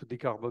to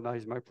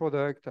decarbonize my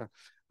product?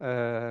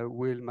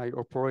 Will my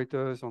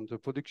operators on the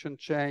production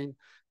chain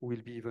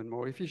will be even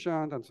more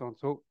efficient, and so on?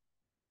 So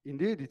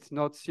indeed, it's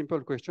not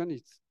simple question.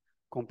 It's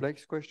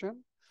complex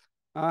question,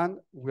 and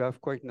we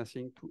have quite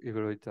nothing to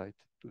evaluate that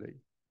today.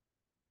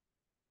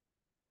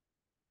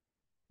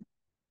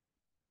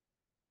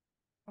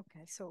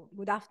 Okay, so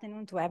good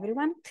afternoon to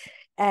everyone,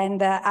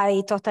 and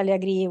I totally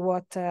agree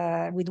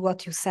with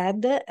what you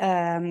said,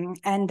 and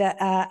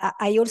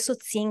I also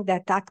think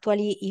that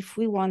actually, if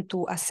we want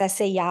to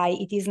assess AI,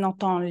 it is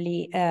not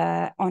only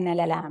on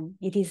LLM;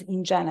 it is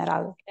in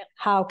general.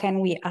 How can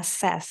we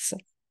assess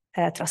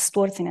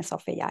trustworthiness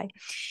of AI?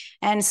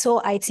 And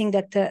so I think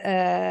that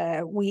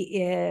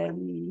we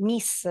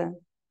miss,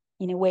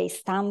 in a way,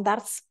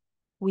 standards.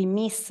 We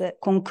miss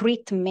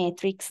concrete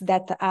metrics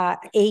that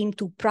aim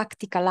to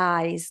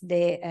practicalize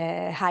the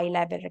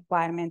high-level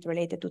requirement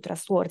related to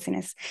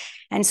trustworthiness.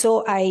 And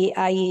so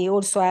I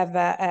also have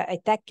a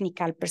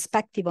technical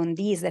perspective on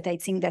this, that I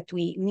think that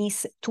we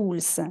miss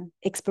tools,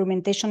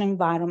 experimentation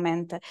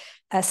environment,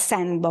 a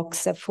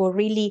sandbox for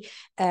really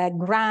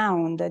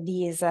ground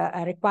these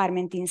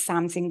requirement in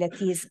something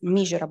that is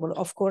measurable.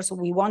 Of course,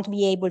 we won't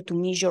be able to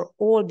measure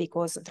all,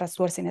 because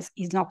trustworthiness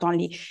is not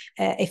only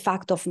a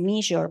fact of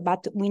measure,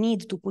 but we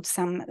need to put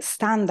some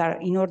standard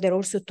in order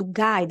also to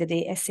guide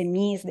the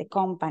SMEs, the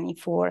company,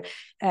 for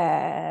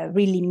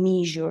really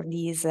measure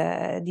this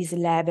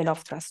level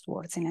of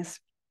trustworthiness.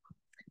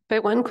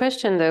 But one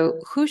question though,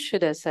 who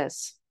should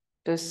assess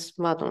those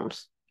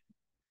models?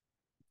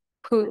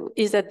 Who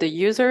is that? The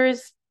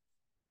users?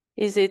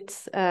 Is it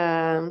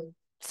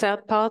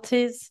third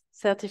parties,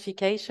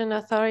 certification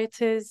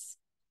authorities?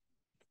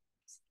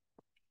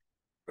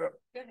 Go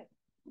ahead.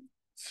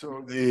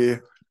 So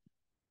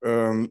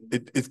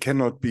it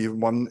cannot be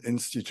one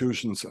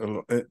institution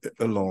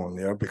alone,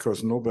 yeah,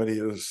 because nobody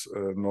is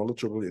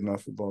knowledgeable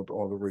enough about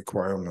all the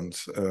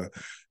requirements.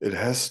 It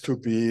has to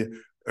be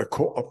a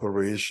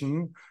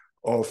cooperation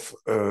of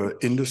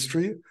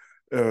industry,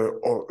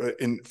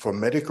 for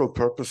medical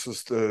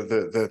purposes,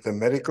 the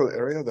medical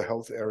area, the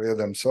health area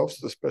themselves,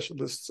 the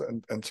specialists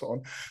and so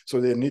on. So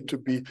there need to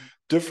be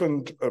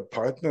different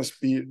partners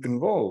be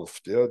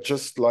involved, yeah,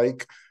 just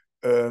like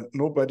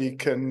nobody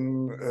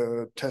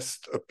can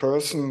test a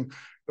person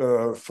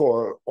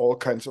for all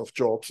kinds of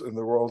jobs in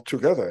the world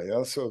together.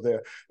 Yeah, so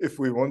if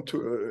we want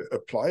to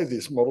apply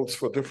these models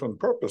for different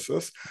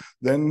purposes,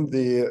 then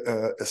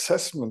the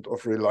assessment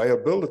of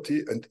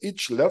reliability, and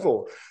each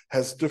level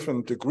has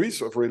different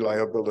degrees of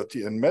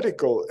reliability. In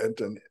medical and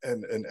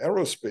in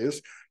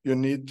aerospace, you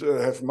need to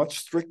have much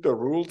stricter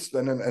rules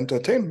than in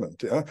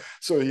entertainment. Yeah,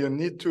 so you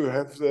need to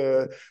have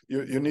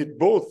you need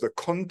both the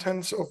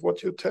contents of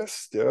what you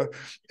test, yeah,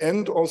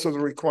 and also the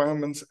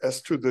requirements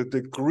as to the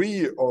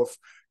degree of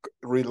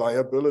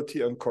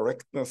reliability and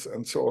correctness,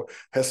 and so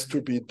has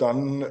to be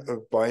done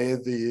by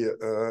the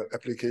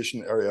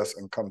application areas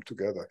and come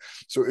together.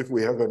 So if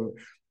we have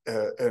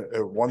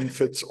a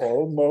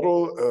one-fits-all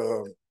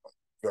model,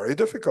 very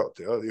difficult.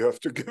 Yeah, you have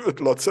to give it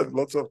lots and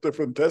lots of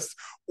different tests,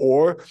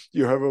 or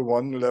you have a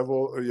one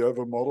level, or you have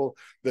a model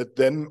that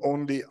then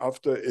only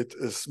after it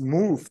is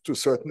moved to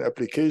certain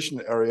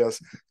application areas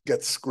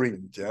gets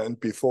screened. Yeah, and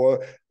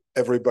before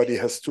everybody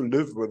has to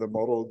live with a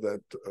model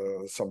that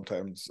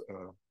sometimes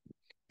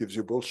gives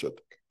you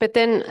bullshit. But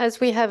then,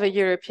 as we have a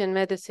European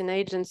Medicine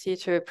Agency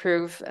to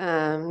approve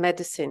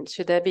medicine,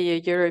 should there be a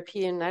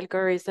European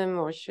algorithm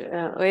or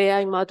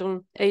AI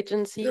model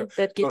agency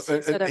that gives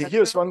sort of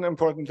here's one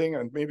important thing,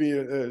 and maybe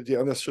the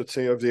others should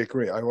say if they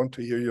agree. I want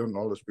to hear your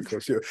knowledge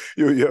because you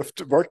have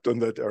worked on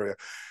that area.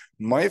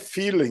 My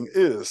feeling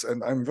is,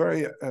 and I'm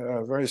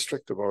very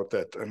strict about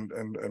that,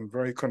 and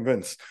very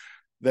convinced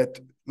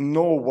that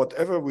no,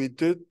 whatever we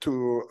did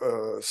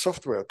to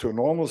software, to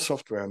normal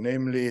software,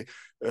 namely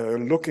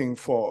looking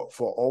for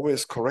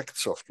always correct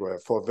software,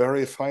 for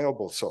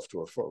verifiable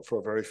software,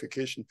 for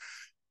verification,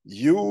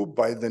 you,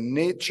 by the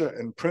nature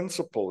and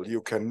principle,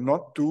 you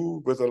cannot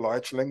do with a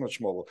large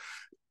language model.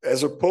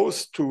 As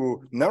opposed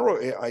to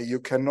narrow AI, you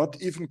cannot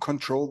even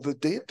control the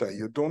data.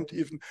 You don't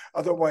even,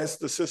 otherwise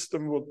the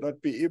system would not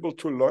be able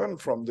to learn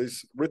from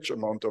this rich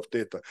amount of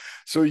data.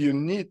 So you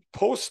need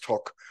post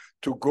hoc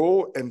to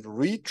go and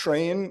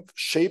retrain,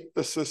 shape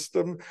the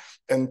system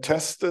and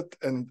test it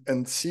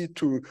and see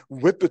to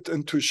whip it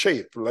into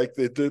shape like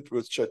they did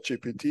with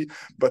ChatGPT,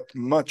 but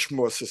much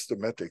more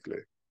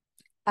systematically.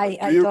 I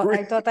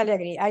totally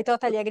agree. I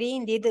totally agree.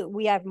 Indeed,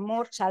 we have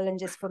more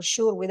challenges for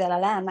sure with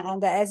LLM.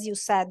 And as you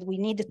said, we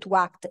need to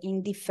act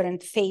in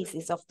different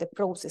phases of the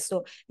process.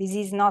 So this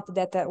is not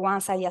that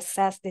once I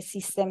assess the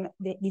system,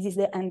 this is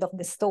the end of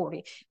the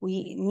story.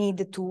 We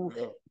need to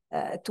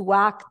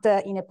act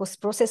in a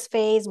post-process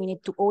phase. We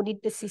need to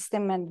audit the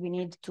system, and we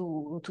need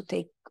to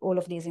take all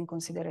of this in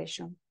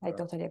consideration. I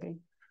totally agree.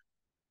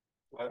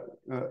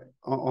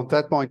 On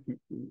that point,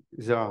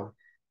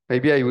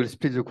 maybe I will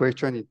split the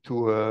question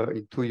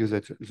into two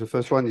usage. The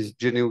first one is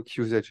generic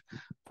usage.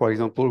 For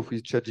example,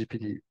 with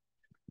ChatGPT.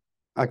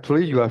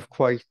 Actually, you have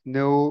quite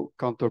no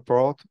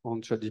counterpart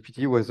on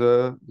ChatGPT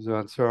whether the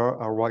answers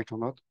are right or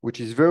not,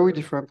 which is very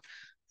different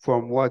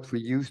from what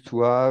we used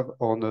to have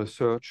on a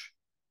search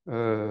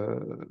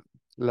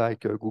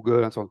like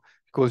Google and so on,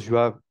 because you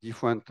have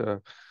different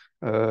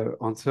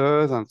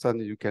answers, and then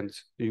you can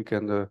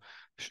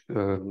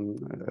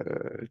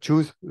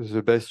choose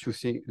the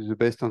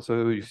best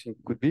answer you think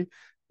could be.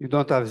 You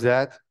don't have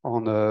that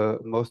on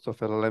most of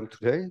LLM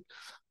today,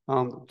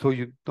 so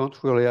you don't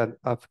really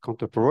have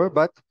counterpower.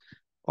 But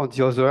on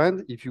the other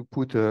hand, if you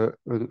put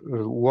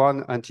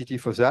one entity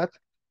for that,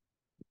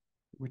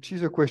 which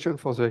is a question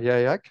for the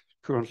AI Act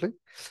currently,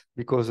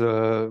 because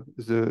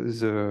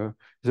the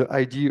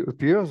ID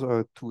appears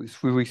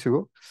 3 weeks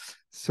ago,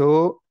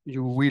 so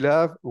you will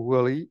have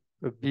really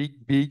a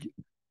big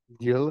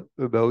deal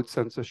about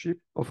censorship,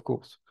 of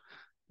course,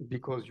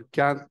 because you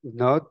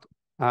cannot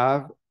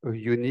have a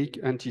unique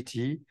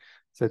entity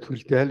that will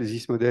tell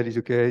this model is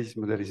okay, this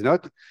model is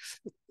not,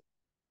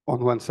 on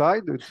one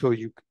side. So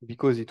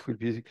because it will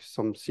be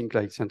something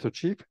like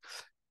censorship,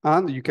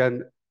 and you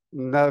can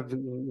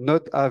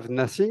not have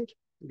nothing,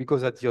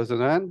 because at the other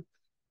hand,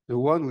 the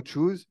one who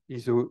chooses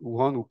is the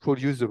one who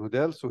produces the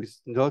model, so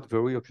it's not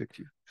very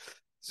objective.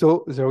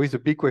 So there is a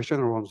big question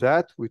around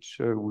that, which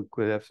we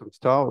could have some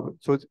star.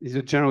 So it's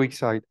a generic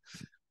side.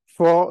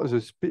 For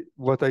the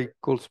what I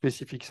call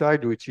specific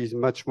side, which is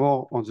much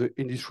more on the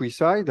industry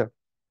side,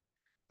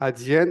 at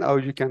the end, how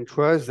you can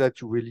trust that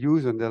you will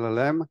use an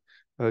LLM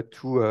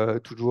to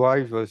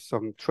drive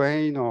some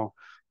train or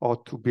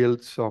to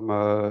build some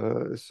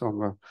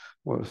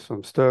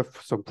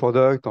stuff, some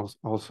product,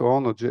 or so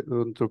on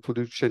the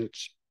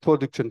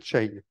production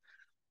chain.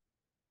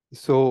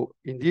 So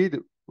indeed,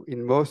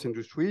 in most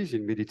industries,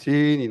 in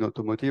medicine, in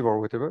automotive, or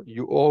whatever,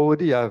 you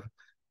already have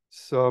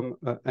some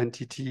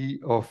entity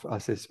of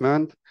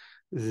assessment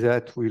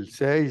that will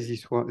say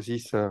this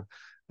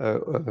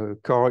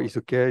car is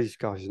okay, this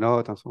car is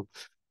not, and so on.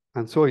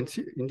 And so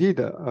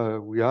indeed,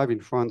 we have in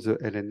France the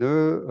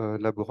LNE,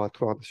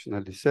 Laboratoire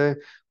National d'Essai.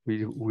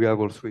 We have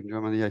also in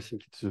Germany, I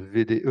think it's the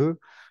VDE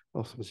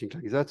or something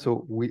like that.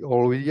 So we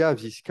already have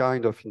this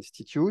kind of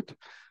institute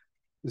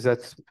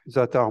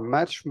that are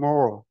much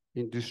more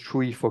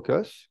industry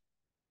focused,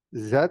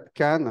 that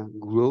can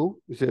grow.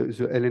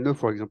 The LNE,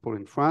 for example,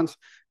 in France,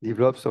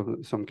 develops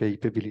some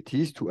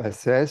capabilities to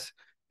assess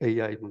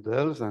AI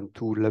models and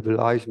to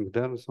labelize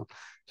models.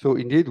 So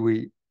indeed,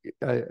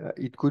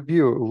 it could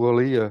be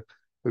really a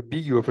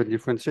big European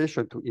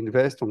differentiation to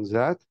invest on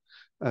that,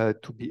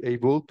 to be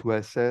able to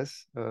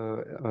assess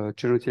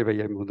generative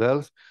AI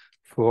models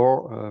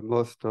for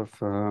most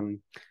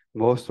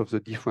of the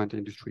different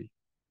industry.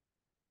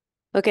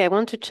 Okay, I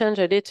want to change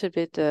a little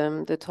bit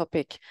the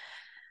topic.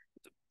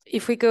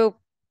 If we go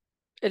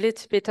a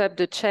little bit up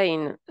the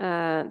chain,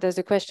 there's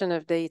a question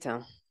of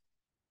data,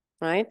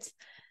 right?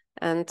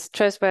 And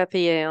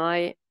trustworthy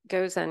AI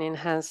goes hand in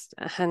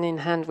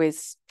hand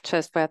with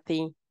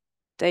trustworthy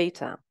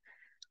data.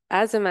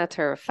 As a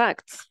matter of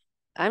fact,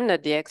 I'm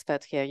not the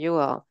expert here, you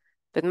are,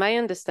 but my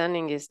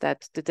understanding is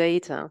that the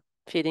data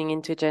feeding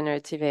into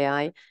generative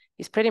AI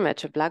is pretty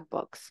much a black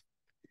box.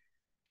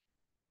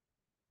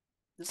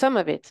 Some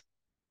of it,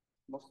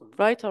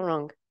 right or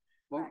wrong?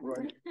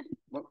 Right.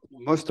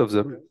 Most of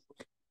them.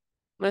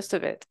 Most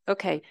of it.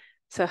 Okay.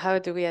 So how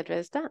do we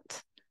address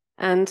that?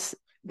 And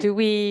do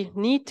we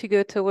need to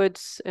go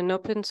towards an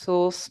open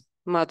source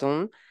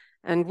model?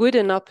 And would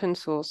an open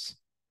source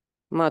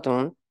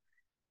model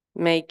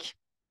make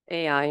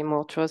AI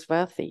more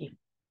trustworthy?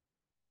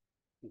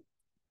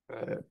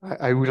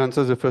 I will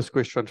answer the first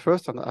question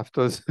first, and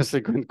after the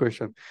second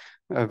question.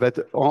 But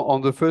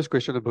on the first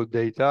question about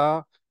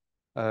data,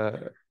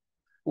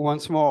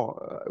 once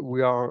more,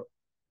 we are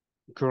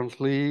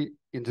currently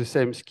in the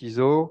same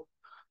schizo.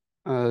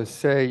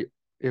 Say,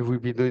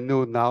 everybody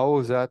know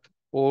now that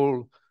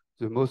all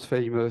the most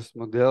famous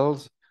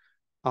models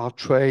are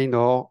trained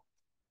or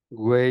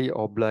gray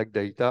or black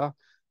data,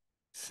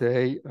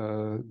 say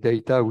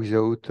data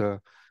without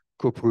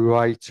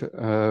copyright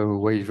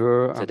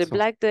waiver. So the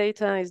black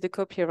data is the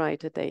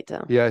copyrighted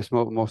data. Yes,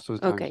 most of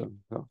the time.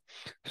 Okay.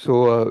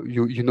 So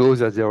you know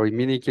that there are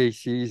many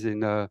cases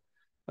in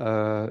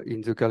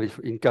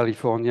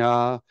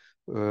California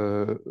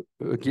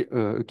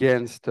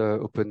against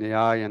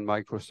OpenAI and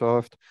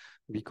Microsoft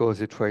because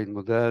they train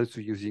models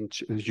using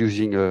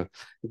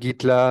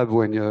GitLab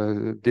when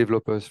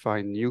developers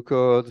find new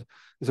code,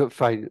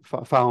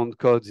 found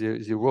code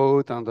they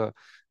wrote and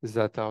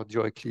that are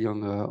directly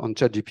on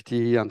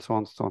ChatGPT and so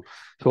on, so on.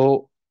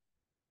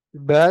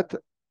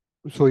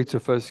 So it's a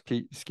first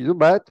skill,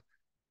 but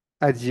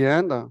at the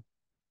end,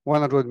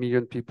 100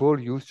 million people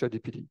use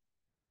ChatGPT.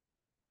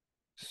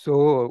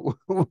 So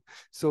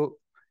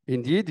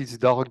indeed, it's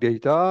dark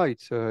data.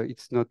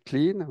 It's not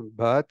clean,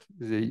 but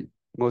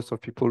most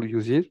of people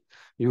use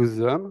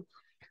them.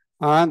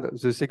 And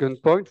the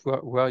second point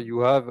where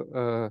you have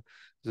the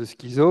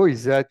schizo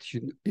is that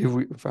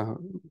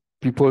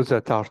people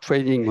that are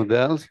training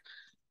models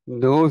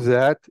know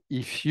that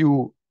if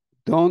you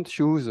don't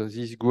use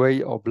this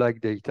gray or black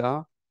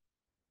data,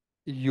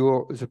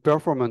 the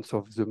performance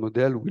of the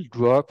model will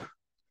drop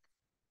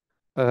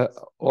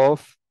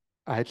of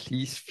at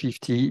least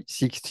 50,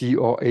 60,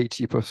 or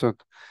 80%.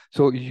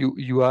 So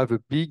you have a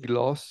big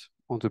loss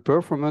on the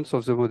performance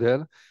of the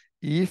model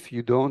if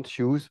you don't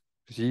use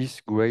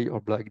this gray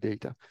or black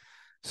data.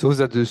 So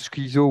that the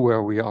schizo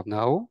where we are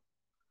now,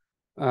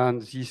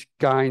 and this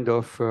kind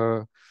of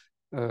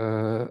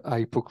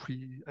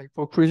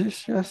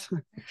hypocrisis, yes,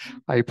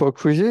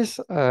 hypocrisis,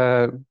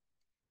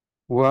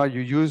 where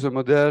you use a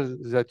model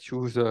that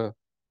use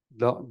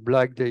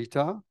black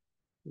data,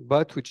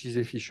 but which is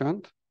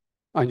efficient,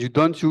 and you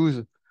don't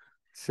use,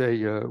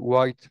 say,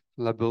 white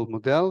label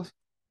models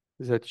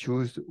that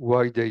use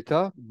white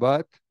data,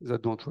 but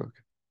that don't work.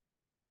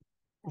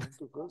 Yeah,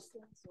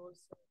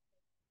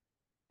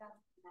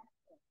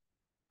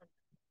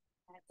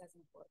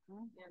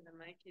 the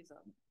mic is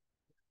on.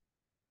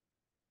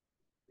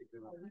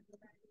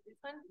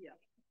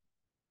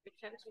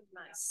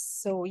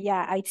 So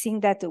yeah, I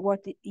think that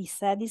what he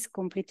said is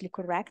completely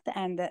correct.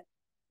 And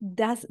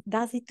does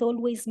it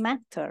always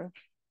matter?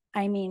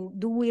 I mean,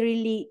 do we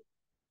really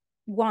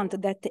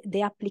want that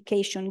the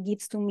application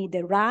gives to me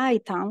the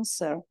right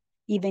answer,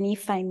 even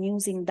if I'm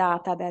using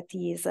data that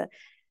is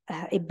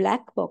a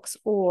black box,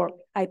 or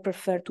I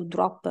prefer to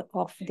drop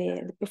off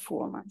the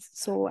performance?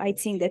 So I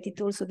think that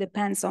it also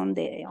depends on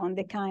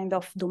the kind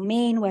of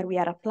domain where we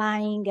are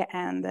applying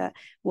and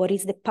what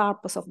is the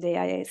purpose of the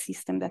AI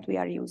system that we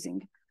are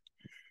using.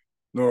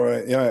 No,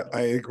 yeah,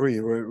 I agree.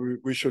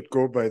 We should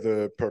go by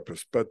the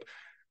purpose, but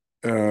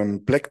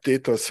black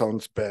data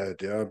sounds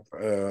bad, yeah,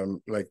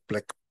 like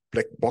black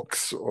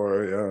box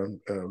or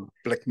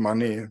black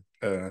money.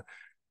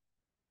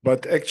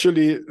 But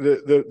actually,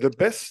 the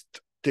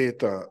best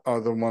data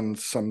are the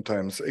ones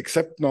sometimes,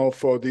 except now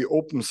for the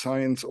open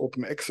science,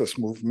 open access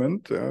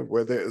movement,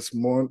 where there is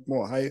more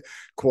high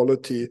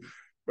quality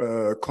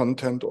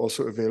content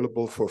also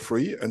available for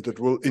free, and it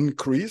will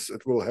increase.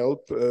 It will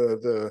help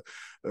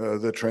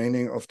the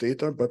training of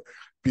data. But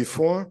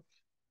before,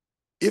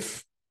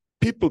 if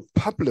people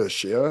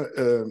publish,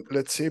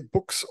 let's say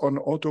books on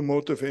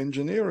automotive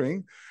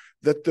engineering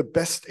that the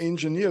best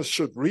engineers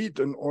should read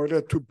in order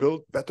to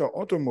build better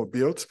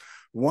automobiles,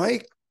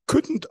 why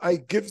couldn't I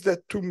give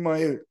that to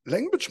my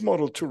language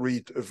model to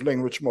read if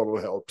language model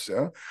helps?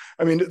 Yeah,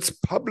 I mean, it's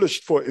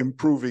published for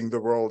improving the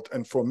world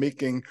and for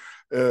making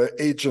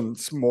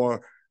agents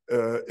more.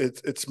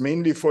 It's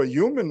mainly for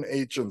human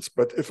agents,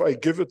 but if I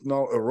give it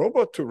now a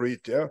robot to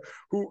read,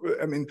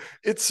 I mean,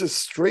 it's a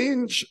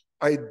strange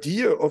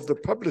idea of the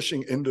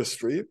publishing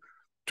industry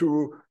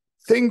to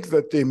think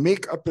that they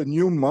make up a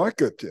new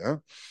market.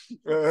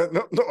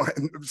 No,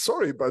 I'm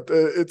sorry, but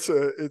it's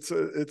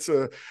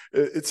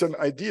an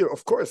idea.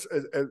 Of course,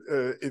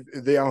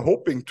 they are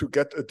hoping to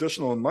get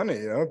additional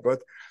money.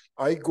 But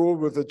I go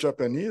with the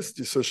Japanese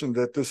decision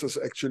that this is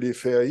actually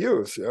fair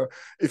use.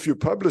 If you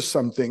publish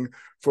something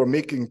for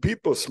making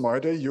people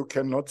smarter, you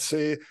cannot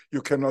say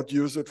you cannot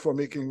use it for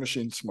making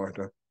machines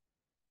smarter.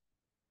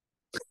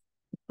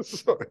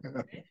 So,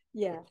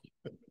 Yeah.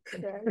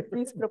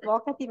 It's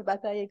provocative,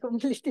 but I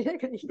completely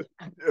agree.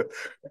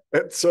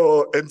 and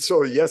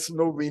so yes,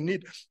 no, we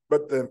need,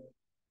 but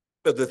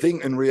the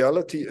thing in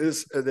reality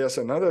is there's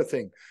another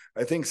thing.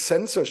 I think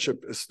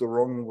censorship is the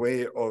wrong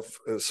way of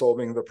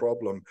solving the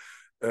problem.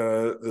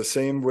 The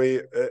same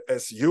way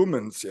as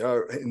humans, yeah,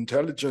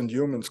 intelligent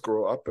humans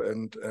grow up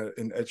and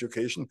in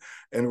education,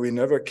 and we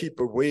never keep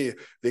away.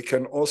 They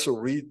can also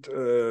read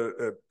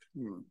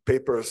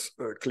papers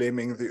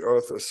claiming the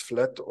earth is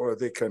flat, or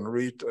they can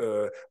read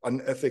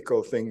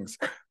unethical things.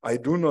 I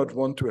do not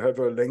want to have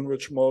a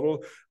language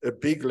model, a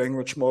big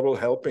language model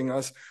helping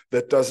us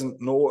that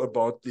doesn't know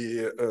about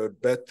the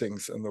bad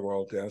things in the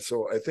world. Yeah.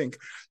 So I think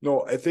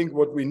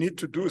what we need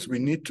to do is we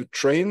need to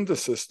train the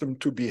system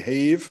to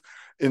behave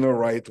in a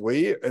right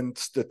way, and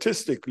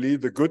statistically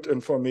the good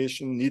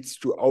information needs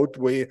to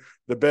outweigh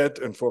the bad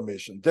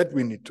information. That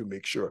we need to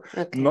make sure,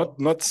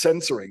 not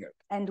censoring it.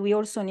 And we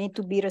also need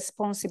to be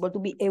responsible, to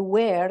be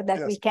aware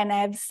that we can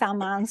have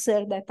some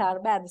answers that are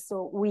bad.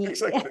 So we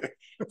exactly.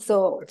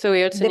 so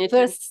we also the need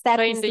first to step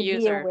train is the to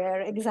user. be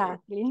aware.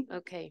 Exactly.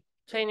 Okay,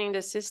 training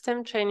the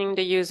system, training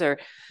the user.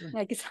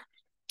 Exactly.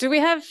 Do we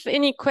have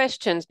any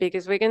questions?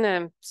 Because we're going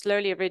to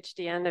slowly reach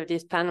the end of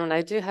this panel.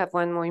 I do have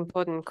one more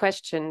important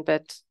question,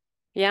 but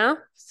yeah,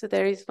 so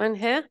there is one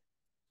here.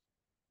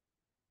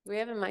 We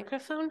have a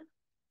microphone?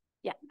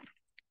 Yeah.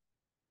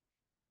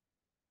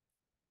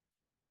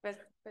 Was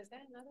there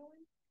another one?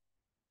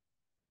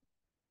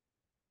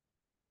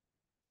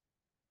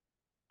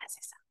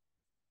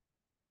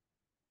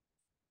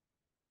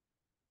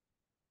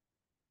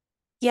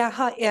 Yeah,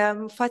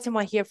 hi,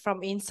 Fatima here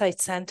from Insight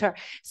Center.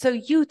 So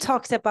you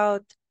talked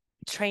about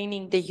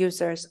training the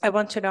users. I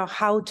want to know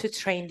how to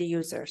train the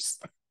users.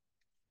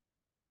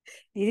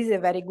 This is a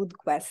very good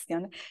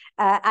question.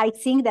 I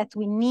think that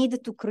we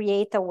need to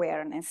create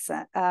awareness.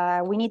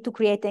 We need to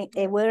create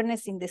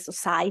awareness in the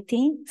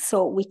society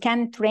so we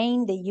can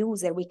train the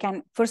user. We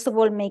can, first of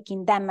all,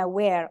 making them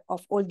aware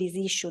of all these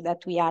issues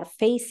that we are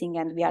facing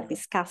and we are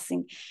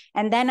discussing.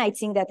 And then I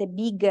think that a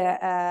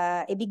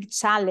big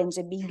challenge,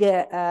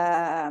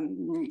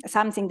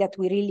 something that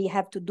we really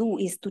have to do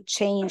is to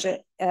change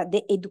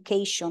the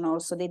education,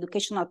 also the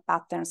educational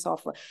patterns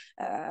of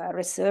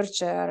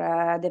researchers,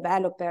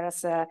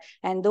 developers,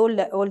 and all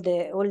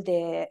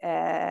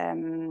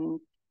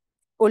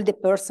the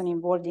person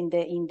involved in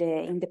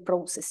the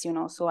process, you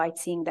know. So I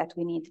think that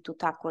we need to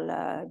tackle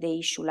the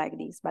issue like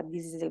this. But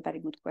this is a very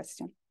good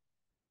question.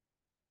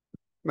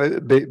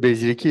 But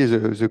basically,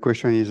 the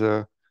question is,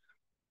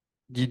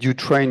 did you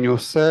train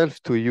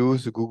yourself to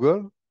use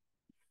Google?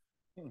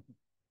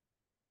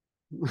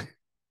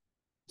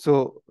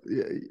 So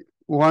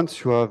once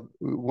you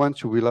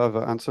will have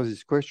answered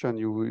this question,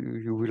 you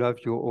will have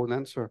your own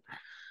answer.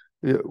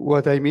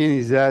 What I mean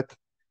is that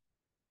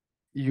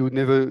you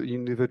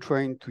never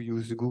train to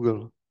use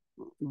Google,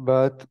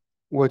 but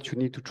what you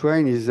need to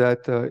train is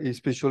that,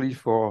 especially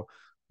for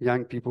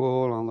young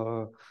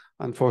people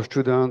and for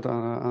students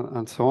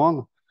and so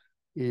on,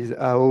 is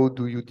how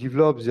do you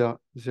develop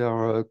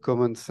their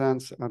common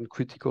sense and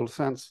critical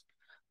sense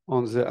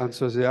on the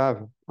answers they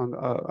have, and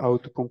how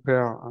to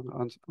compare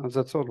and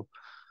that's all.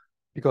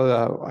 Because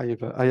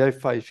I have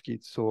 5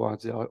 kids, so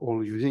they are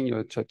all using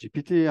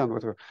ChatGPT and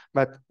whatever.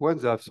 But when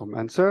they have some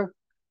answer,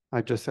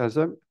 I just ask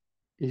them,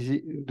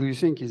 do you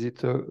think is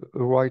it a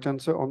right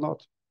answer or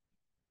not?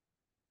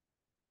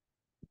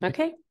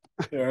 Okay.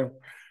 Yeah.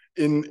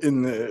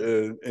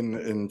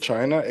 In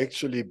China,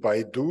 actually,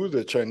 Baidu,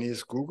 the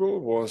Chinese Google,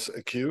 was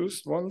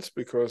accused once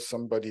because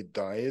somebody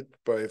died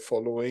by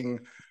following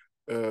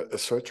a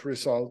search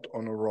result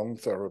on a wrong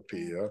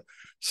therapy. Yeah?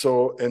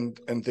 So, and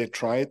they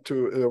tried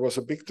to, there was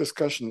a big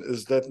discussion,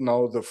 is that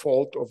now the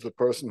fault of the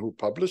person who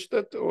published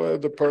it, or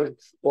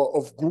or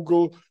of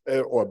Google,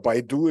 or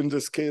Baidu in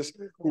this case,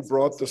 who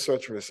brought the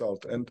search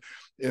result? And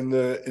in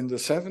the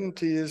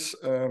 70s,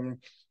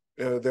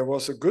 there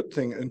was a good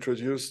thing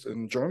introduced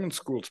in German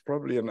schools,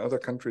 probably in other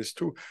countries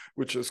too,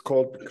 which is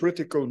called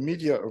critical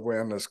media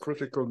awareness,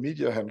 critical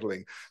media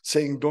handling,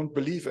 saying don't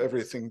believe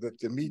everything that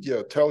the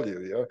media tell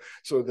you, yeah?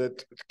 So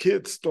that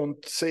kids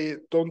don't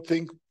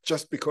think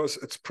just because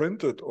it's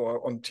printed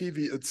or on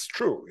TV, it's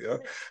true, yeah?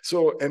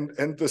 So,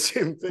 and the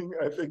same thing,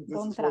 I think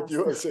this is what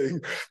you are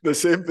saying, the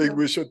same thing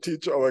we should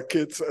teach our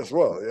kids as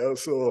well, yeah?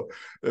 So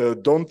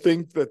don't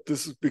think that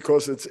this is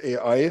because it's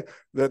AI,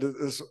 that it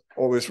is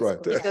always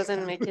right. It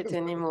doesn't make it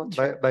anymore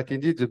true. But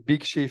indeed, the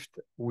big shift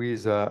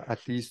with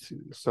at least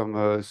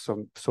some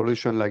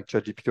solution like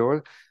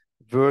ChatGPT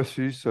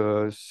versus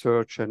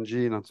search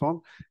engine and so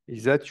on,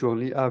 is that you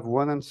only have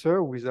one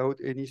answer without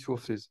any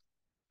sources.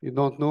 You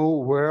don't know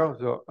where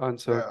the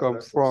answer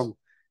comes from.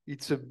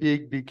 It's a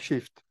big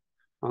shift.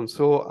 And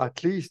so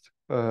at least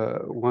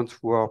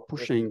once we are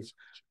pushing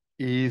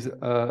is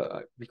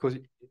because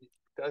it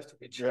has to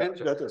be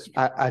changed,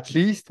 at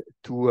least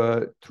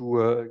to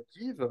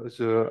give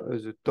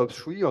the top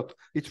 3, or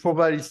it's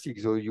probabilistic,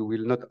 so you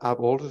will not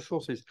have all the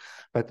sources,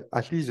 but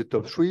at least the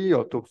top 3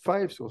 or top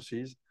 5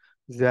 sources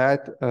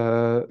that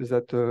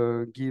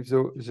give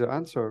the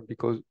answer,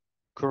 because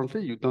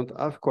currently you don't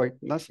have quite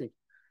nothing.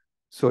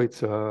 So it's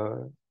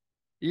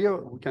here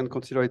we can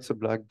consider it's a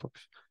black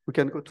box. We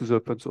can go to the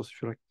open source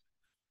if you like.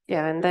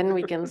 Yeah, and then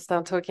we can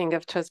start talking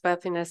of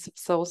trustworthiness of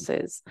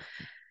sources.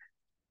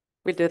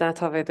 We'll do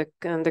that over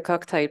the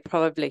cocktail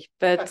probably,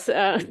 but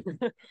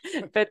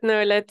but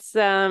no,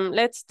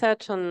 let's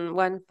touch on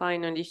one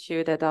final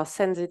issue that are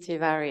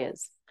sensitive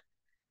areas.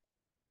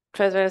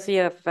 Trustworthy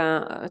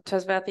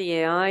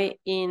AI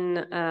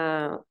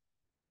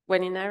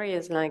when in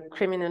areas like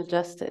criminal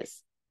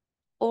justice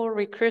or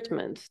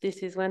recruitment. This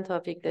is one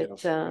topic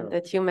that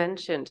that you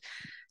mentioned.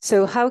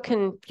 So how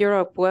can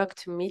Europe work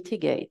to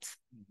mitigate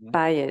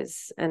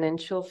bias and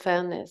ensure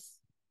fairness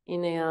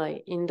in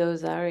AI in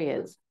those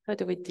areas? How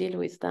do we deal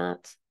with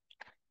that?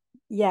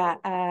 Yeah,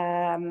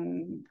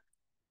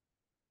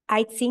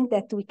 I think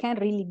that we can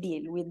really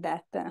deal with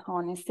that,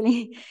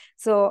 honestly.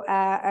 So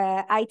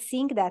I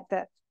think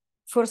that,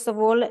 first of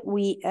all,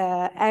 we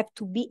have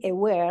to be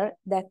aware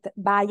that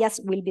bias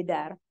will be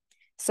there.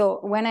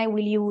 So when I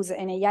will use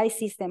an AI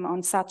system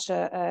on such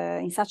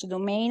in such a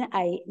domain,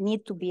 I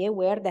need to be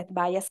aware that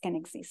bias can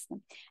exist.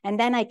 And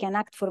then I can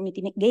act for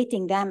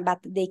mitigating them, but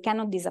they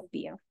cannot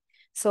disappear.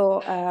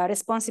 So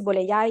responsible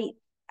AI,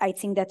 I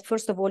think that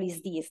first of all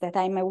is this, that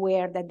I'm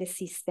aware that the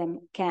system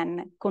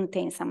can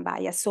contain some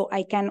bias. So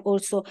I can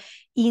also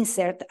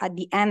insert at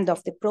the end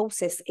of the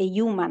process a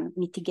human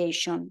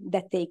mitigation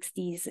that takes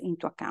this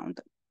into account.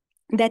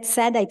 That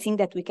said, I think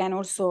that we can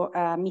also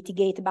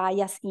mitigate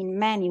bias in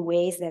many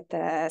ways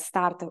that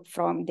start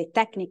from the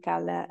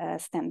technical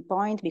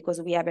standpoint, because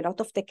we have a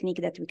lot of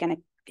technique that we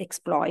can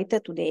exploit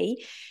today.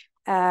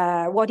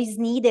 What is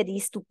needed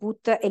is to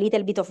put a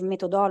little bit of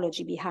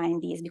methodology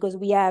behind this, because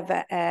we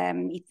have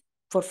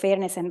for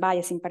fairness and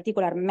bias in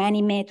particular,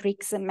 many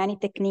metrics, many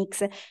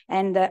techniques,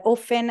 and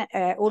often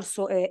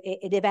also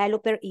a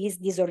developer is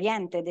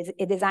disoriented,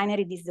 a designer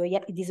is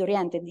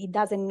disoriented. He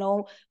doesn't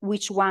know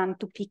which one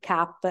to pick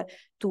up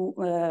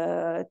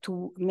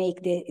to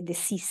make the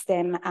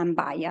system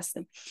unbiased.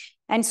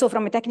 And so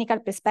from a technical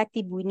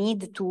perspective, we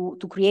need to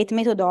create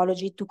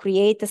methodology, to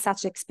create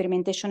such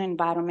experimentation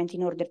environment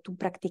in order to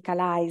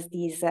practicalize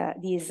these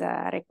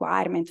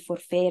requirements for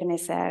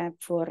fairness,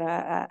 for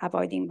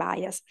avoiding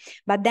bias.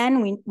 But then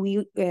when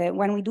we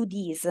do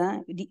this,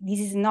 this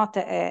is not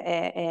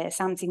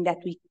something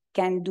that we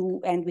can do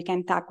and we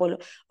can tackle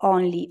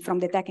only from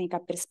the technical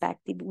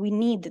perspective. We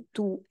need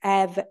to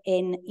have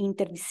an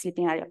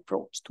interdisciplinary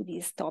approach to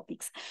these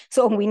topics.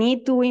 So we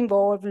need to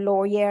involve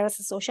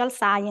lawyers, social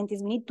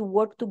scientists, we need to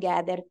work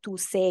together to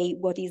say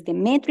what is the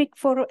metric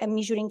for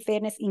measuring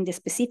fairness in the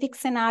specific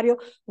scenario,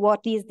 what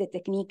is the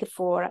technique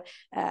for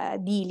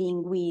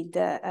dealing with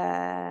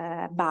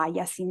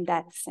bias in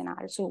that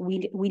scenario. So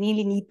we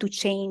really need to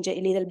change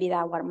a little bit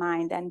our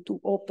mind and to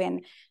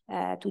open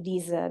to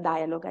this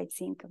dialogue, I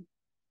think.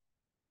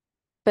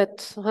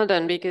 But hold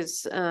on,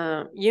 because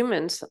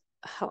humans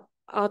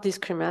are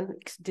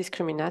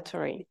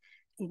discriminatory.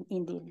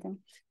 Indeed.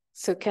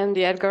 So can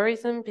the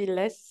algorithm be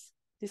less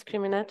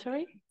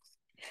discriminatory?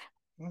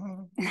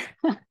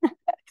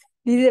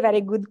 This is a very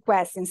good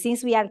question.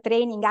 Since we are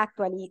training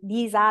actually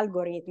this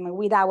algorithm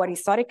with our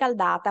historical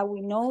data,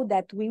 we know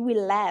that we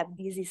will have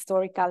this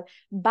historical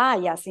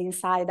bias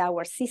inside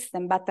our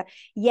system. But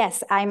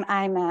yes, I'm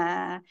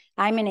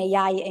an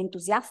AI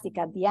enthusiastic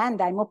at the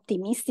end. I'm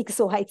optimistic,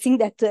 so I think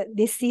that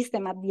this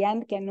system at the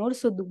end can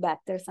also do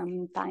better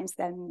sometimes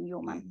than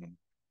human.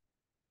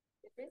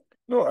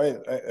 No,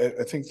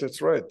 I think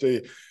that's right.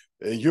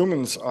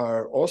 Humans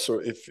are also,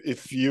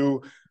 if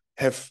you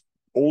have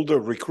older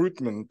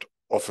recruitment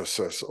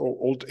officers or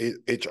old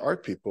HR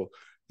people,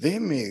 they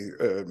may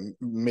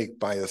make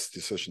biased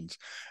decisions.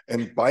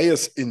 And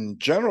bias in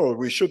general,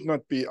 we should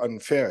not be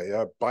unfair.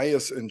 Yeah?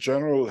 Bias in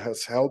general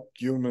has helped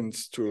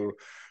humans to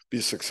be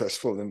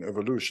successful in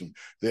evolution.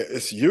 There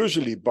is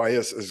usually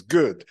bias is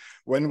good.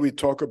 When we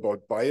talk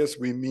about bias,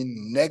 we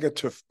mean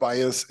negative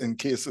bias in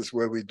cases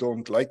where we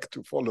don't like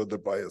to follow the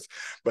bias.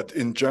 But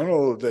in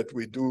general, that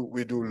we do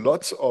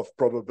lots of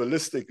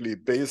probabilistically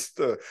based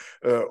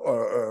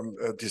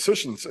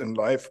decisions in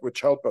life,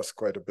 which help us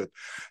quite a bit.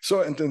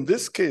 So, and in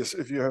this case,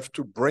 if you have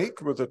to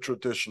break with a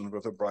tradition,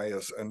 with a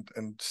bias,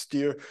 and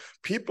steer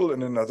people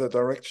in another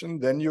direction,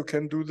 then you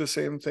can do the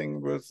same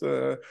thing with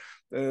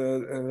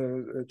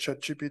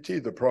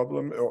ChatGPT, the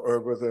problem, or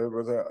with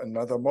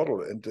another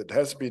model, and it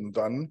has been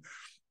done.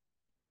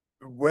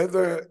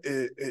 Whether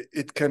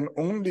it can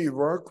only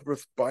work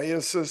with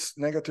biases,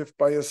 negative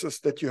biases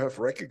that you have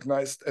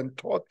recognized and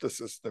taught the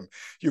system.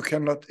 You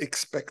cannot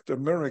expect a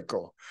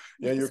miracle.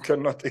 Yeah, you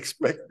cannot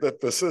expect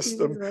that the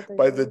system,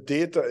 by the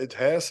data it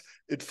has,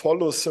 it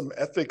follows some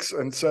ethics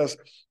and says,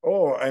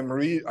 oh, I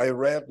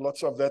read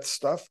lots of that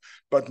stuff,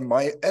 but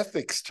my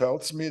ethics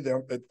tells me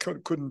that it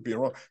couldn't be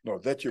wrong. No,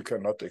 that you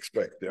cannot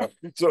expect. Yeah.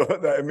 So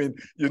I mean,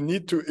 you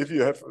need to, if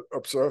you have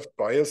observed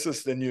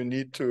biases, then you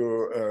need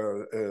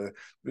to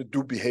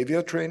do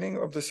behavior training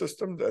of the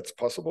system. That's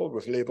possible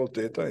with labeled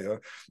data, yeah,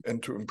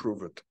 and to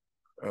improve it.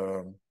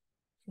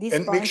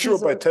 And make sure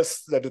by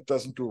tests that it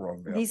doesn't do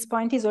wrong. Yeah. This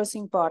point is also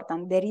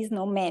important. There is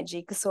no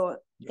magic. So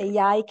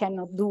AI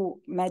cannot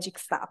do magic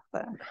stuff.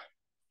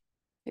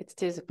 It's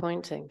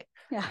disappointing.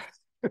 Yeah.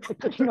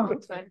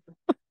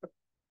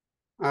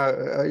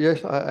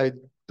 Yes, I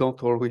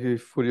don't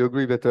always fully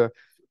agree, but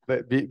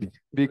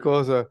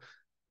because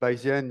by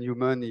the end,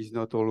 human is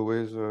not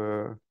always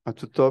at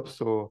the top.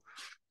 So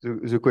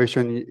the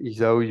question is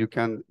how you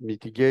can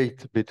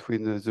mitigate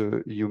between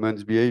the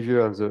human's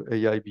behavior and the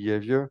AI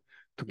behavior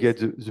to get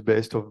the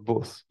best of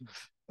both.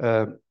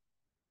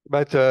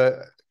 But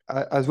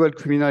as well,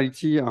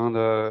 criminality and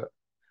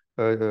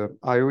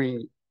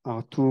hiring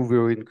are two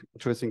very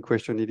interesting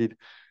questions needed.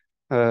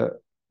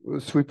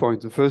 3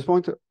 points. The first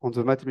point, on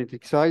the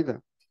mathematics side,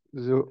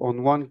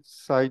 on one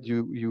side,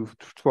 you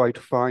try to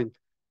find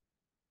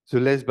the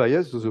less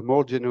bias, so the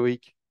more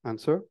generic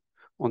answer.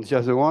 On the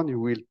other one, you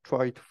will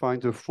try to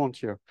find the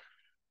frontier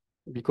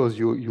because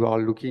you are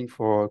looking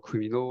for a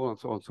criminal and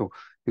so on. So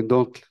you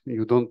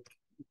don't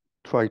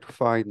try to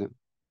find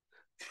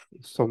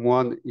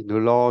someone in a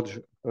large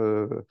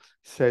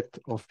set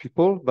of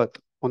people, but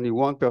only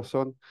one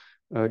person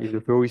in a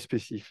very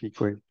specific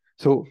way.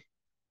 So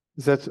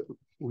that's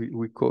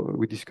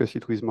we discuss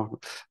it with Marco.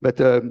 But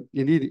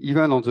indeed,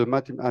 even on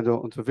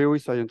the very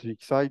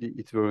scientific side,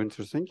 it's very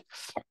interesting.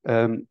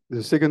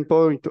 The second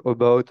point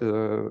about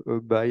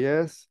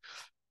bias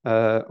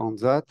on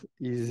that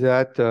is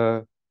that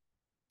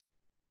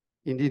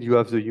indeed you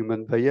have the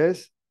human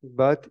bias,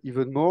 but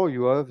even more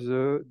you have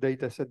the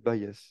dataset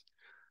bias.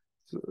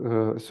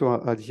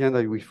 So at the end,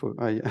 I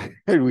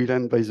will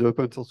end by the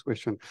open source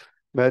question.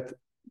 But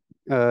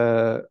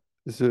the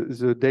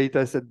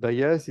dataset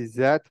bias is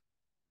that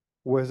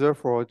whether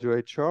for the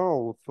HR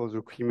or for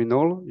the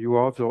criminal, you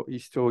have the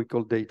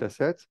historical data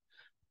sets.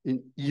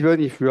 Even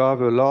if you have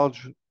a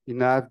large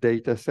enough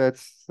data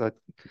sets that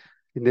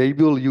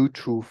enable you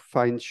to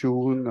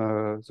fine-tune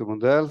the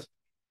models,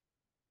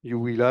 you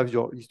will have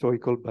your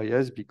historical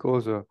bias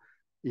because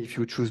if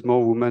you choose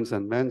more women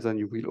than men, then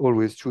you will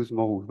always choose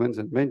more women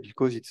than men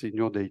because it's in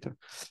your data.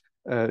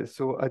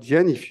 So at the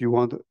end, if you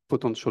want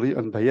potentially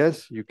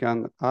unbiased, you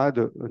can add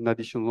an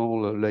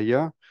additional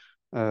layer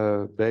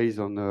based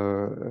on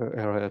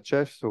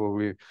RLHF, so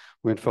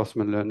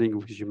reinforcement learning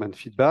with human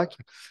feedback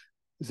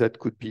that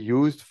could be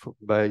used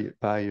by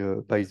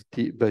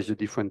the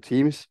different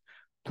teams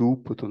to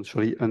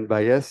potentially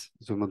unbias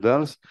the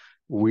models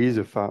with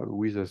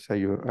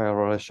say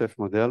RLHF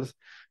models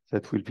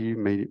that will be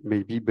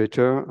maybe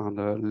better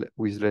and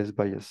with less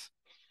bias.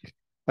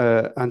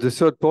 And the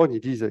third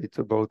point it's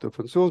about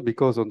open source,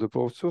 because on the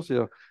open source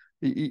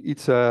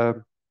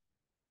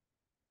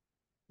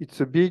it's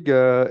a big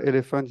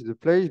elephant in the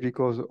place,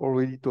 because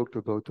already talked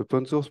about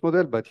open source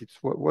model, but it's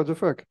what the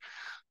fuck?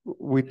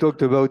 We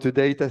talked about the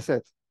data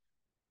set.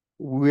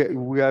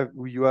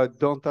 You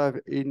don't have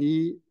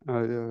any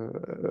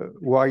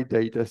wide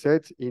data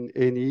sets in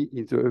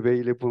the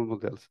available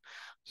models.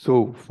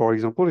 So, for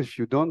example, if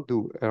you don't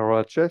do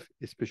RLHF,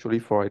 especially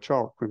for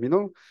HR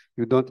criminal,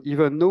 you don't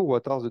even know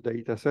what are the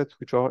data sets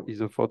which are in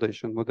the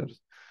foundation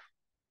models.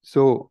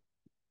 So,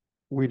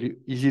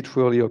 is it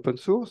really open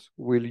source?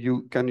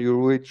 Can you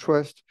really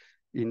trust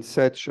in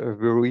such a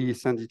very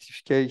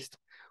sensitive case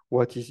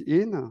what is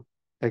in,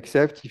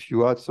 except if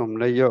you add some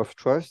layer of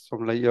trust,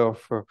 some layer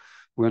of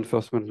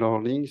reinforcement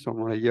learning,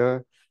 some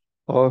layer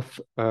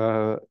of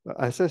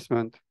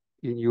assessment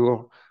in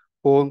your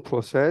own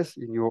process,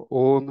 in your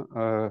own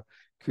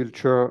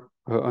culture,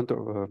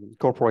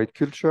 corporate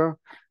culture,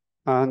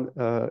 and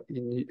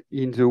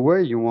in the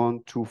way you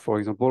want to, for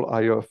example,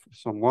 hire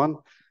someone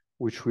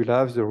which will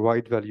have the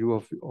right value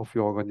of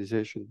your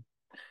organization.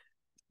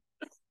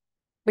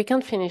 We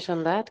can't finish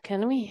on that,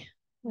 can we?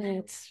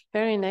 It's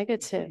very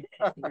negative.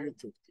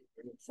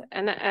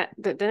 And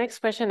the next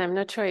question, I'm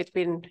not sure it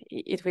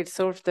will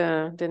solve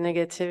the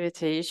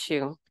negativity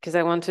issue, because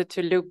I wanted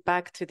to look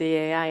back to the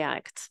AI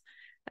Act.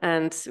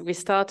 And we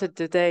started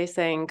the day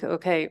saying,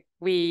 okay,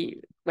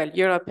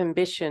 Europe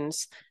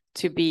ambitions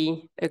to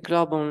be a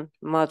global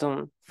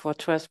model for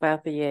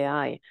trustworthy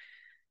AI.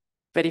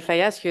 But if I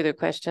ask you the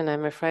question,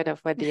 I'm afraid of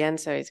what the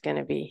answer is going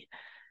to be.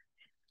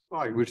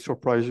 I will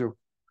surprise you.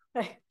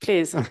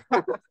 Please.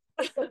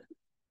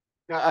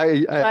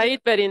 Try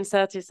it, but in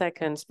 30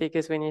 seconds,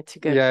 because we need to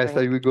go. Yes,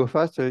 I will go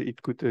fast.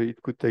 It could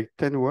take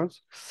 10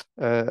 words.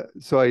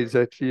 So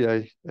exactly,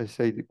 I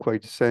said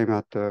quite the same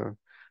at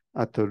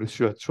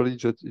actually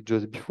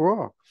just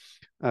before.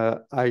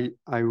 I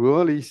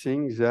really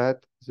think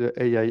that the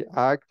AI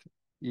Act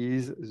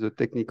is the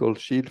technical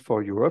shield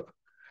for Europe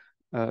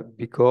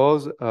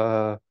because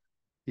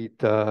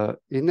it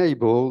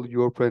enables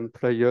European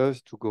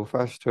players to go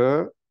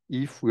faster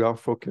if we are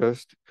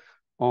focused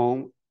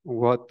on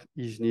what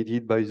is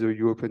needed by the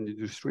European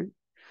industry,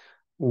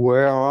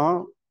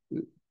 where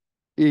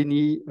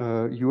any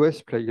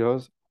US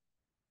players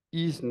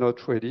is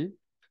not ready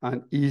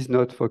and is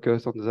not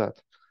focused on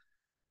that.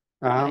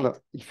 And right.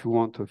 If you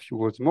want a few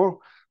words more,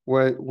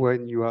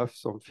 when you have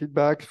some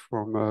feedback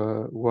from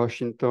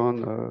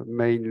Washington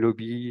main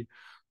lobby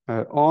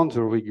on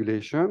the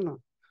regulation,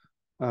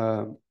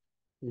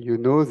 you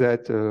know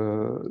that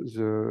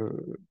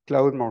the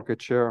cloud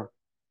market share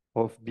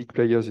of big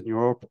players in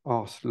Europe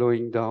are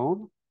slowing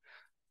down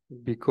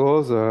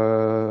because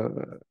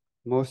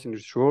most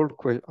industrials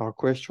are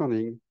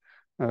questioning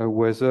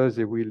whether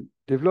they will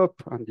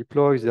develop and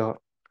deploy their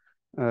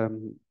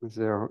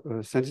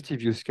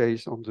sensitive use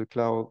case on the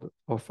cloud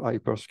of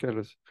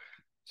hyperscalers.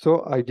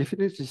 So I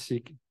definitely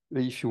think,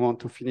 if you want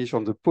to finish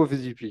on the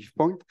positive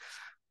point,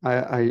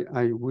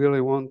 I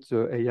really want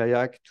the AI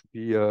Act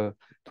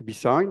to be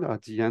signed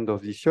at the end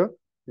of this year,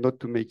 not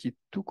to make it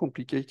too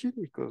complicated,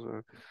 because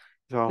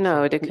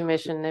no, the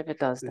Commission never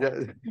does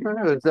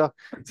that.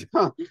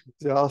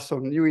 There are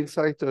some new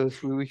insights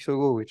 3 weeks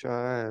ago, which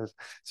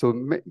so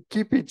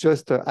keep it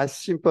just as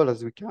simple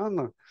as we can.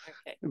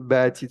 Okay.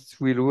 But it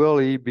will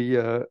really be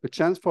a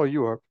chance for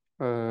Europe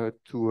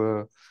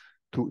to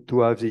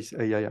have this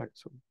AI Act.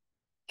 So.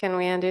 Can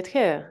we end it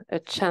here? A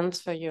chance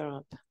for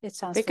Europe. It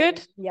sounds be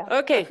good. Yeah.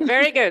 Okay,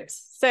 very good.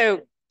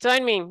 So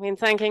join me in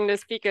thanking the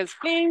speakers,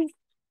 please.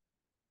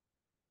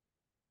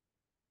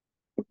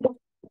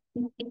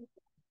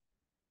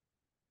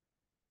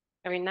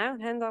 I will now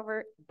hand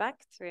over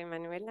back to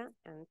Emanuela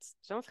and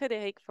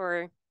Jean-Frédéric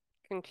for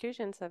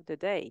conclusions of the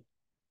day.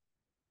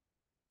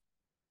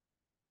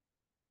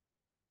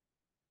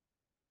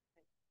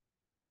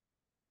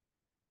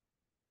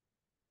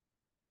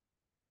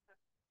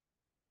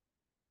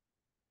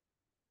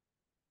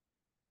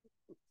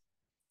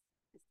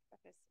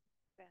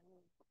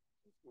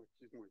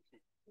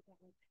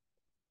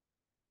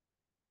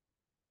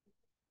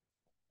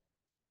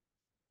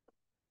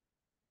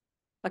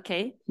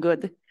 Okay,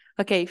 good.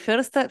 Okay,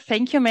 first,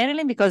 thank you,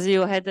 Marilyn, because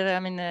you had,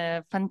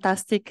 a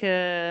fantastic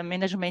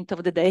management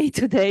of the day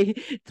today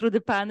through the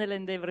panel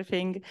and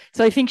everything.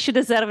 So I think she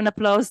deserves an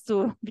applause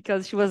too,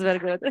 because she was very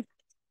good.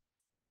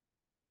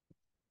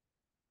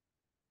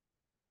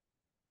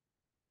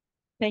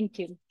 Thank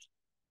you.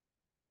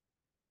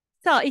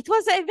 So it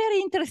was a very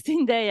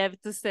interesting day, I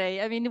have to say.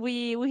 I mean,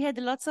 we had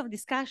lots of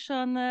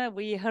discussion.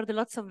 We heard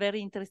lots of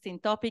very interesting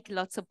topics,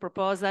 lots of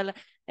proposals.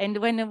 And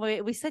when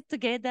we sat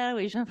together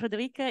with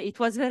Jean-Frédéric, it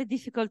was very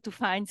difficult to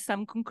find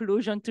some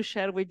conclusion to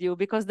share with you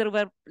because there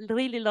were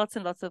really lots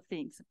and lots of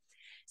things.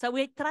 So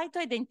we tried to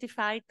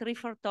identify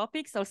 3-4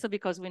 topics, also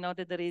because we know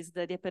that there is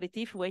the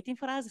aperitif waiting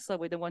for us, so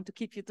we don't want to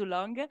keep you too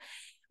long.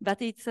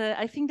 But it's,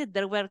 I think that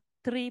there were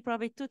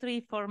probably 2,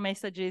 3, 4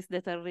 messages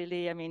that are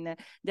really,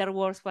 they're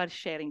worthwhile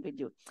sharing with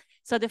you.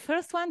 So the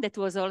first one that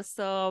was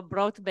also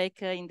brought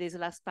back in this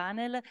last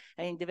panel,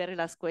 in the very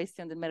last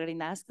question that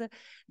Marilyn asked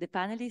the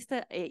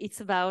panelists, it's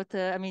about,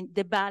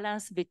 the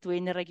balance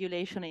between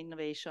regulation and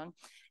innovation.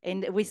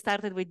 And we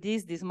started with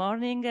this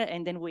morning,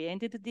 and then we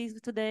ended this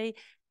today.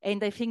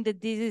 And I think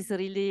that this is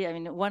really,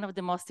 one of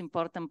the most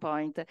important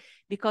points,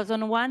 because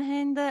on one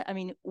hand,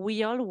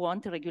 we all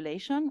want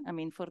regulation,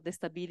 for the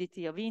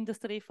stability of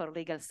industry, for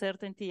legal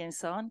certainty and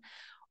so on.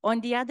 On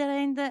the other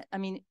hand,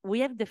 we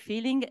have the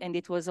feeling, and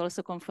it was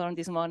also confirmed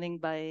this morning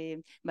by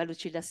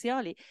Lucilla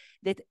Scioli,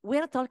 that we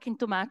are talking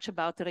too much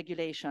about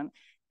regulation.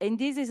 And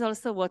this is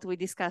also what we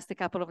discussed a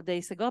couple of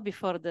days ago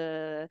before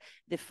the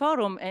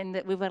forum.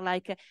 And we were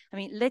like,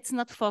 let's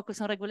not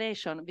focus on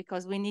regulation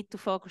because we need to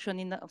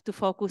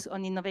focus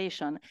on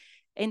innovation.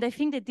 And I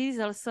think that this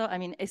is also,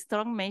 a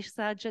strong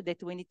message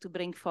that we need to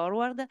bring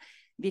forward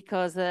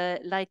because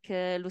like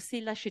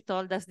Lucilla, she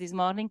told us this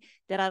morning,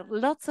 there are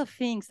lots of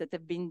things that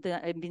have been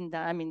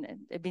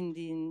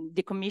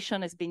the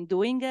Commission has been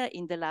doing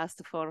in the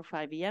last 4 or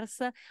 5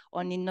 years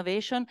on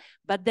innovation.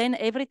 But then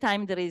every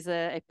time there is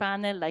a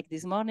panel like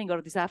this morning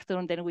or this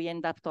afternoon, then we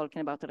end up talking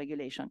about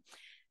regulation.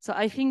 So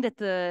I think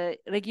that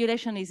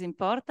regulation is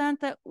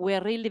important.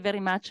 We're really very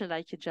much,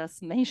 like you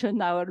just mentioned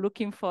now,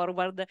 looking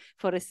forward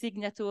for a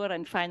signature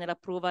and final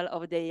approval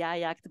of the AI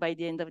Act by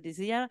the end of this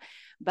year.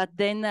 But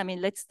then,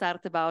 let's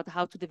start about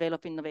how to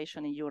develop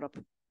innovation in Europe.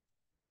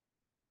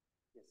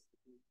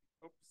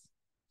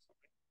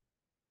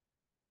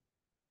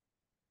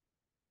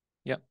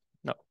 Yeah,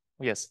 no,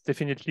 yes,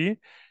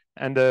 definitely.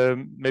 And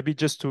maybe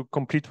just to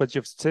complete what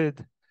you've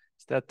said,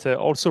 is that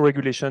also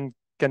regulation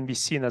can be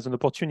seen as an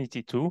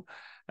opportunity too.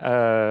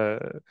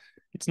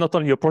 It's not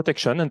only a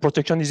protection, and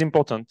protection is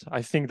important.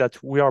 I think that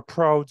we are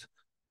proud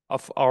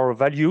of our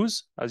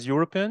values as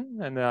European,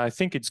 and I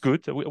think it's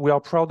good. We are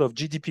proud of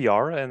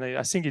GDPR, and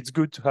I think it's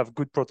good to have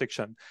good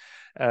protection.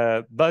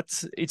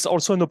 But it's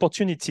also an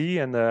opportunity,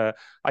 and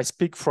I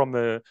speak from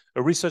a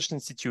research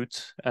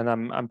institute, and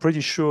I'm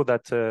pretty sure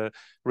that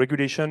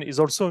regulation is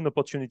also an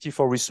opportunity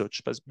for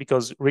research,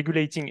 because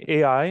regulating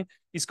AI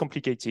is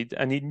complicated,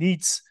 and it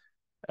needs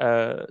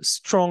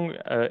strong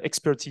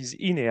expertise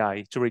in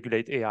AI to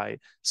regulate AI.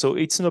 So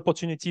it's an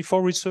opportunity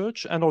for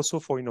research and also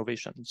for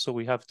innovation. So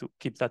we have to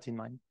keep that in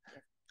mind.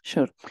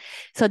 Sure.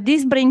 So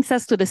this brings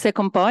us to the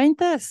second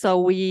point.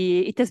 So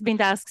it has been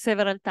asked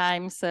several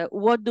times,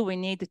 what do we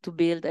need to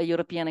build a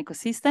European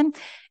ecosystem?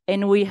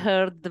 And we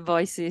heard the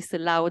voices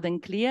loud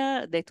and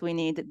clear that we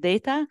need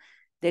data,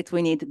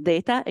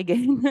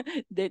 again,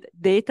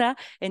 data,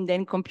 and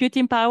then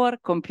computing power,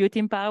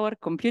 computing power,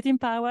 computing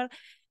power.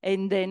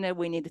 and then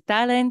we need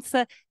talents,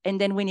 and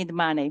then we need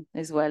money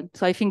as well.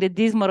 So I think that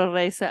these more or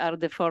less are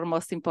the four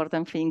most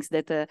important things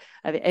that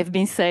have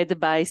been said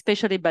by,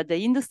 especially by the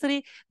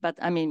industry, but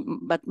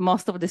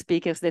most of the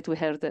speakers that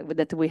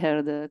we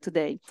heard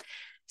today.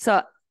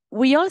 So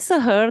we also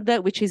heard,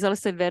 which is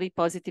also a very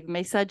positive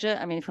message,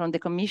 from the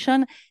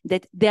Commission,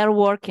 that they are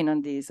working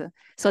on this.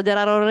 So there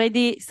are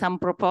already some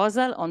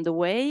proposals on the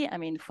way,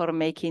 for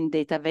making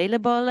data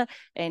available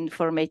and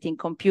for making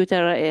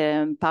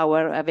computer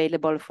power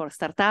available for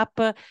startup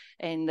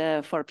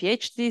and for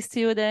PhD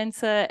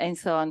students and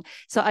so on.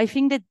 So I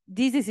think that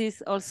this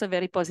is also a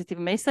very positive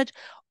message.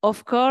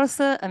 Of course,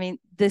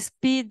 the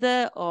speed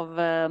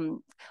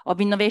of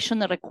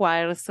innovation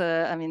requires,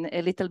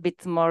 a little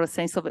bit more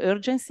sense of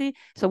urgency.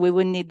 So we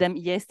will need them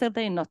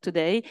yesterday, not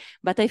today.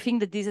 But I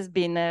think that this has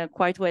been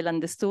quite well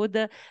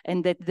understood,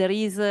 and that there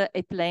is a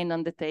plan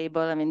on the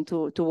table,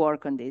 to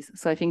work on this.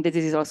 So I think that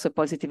this is also a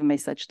positive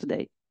message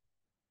today.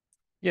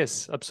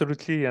 Yes,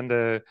 absolutely. And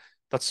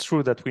that's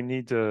true that we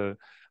need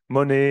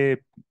money,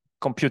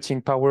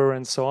 computing power,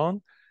 and so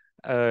on,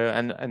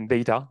 and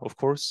data, of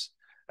course.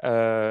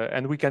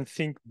 And we can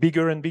think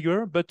bigger and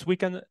bigger, but we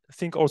can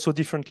think also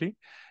differently.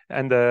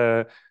 And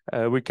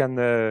we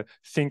can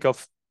think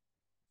of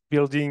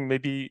building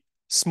maybe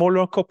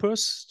smaller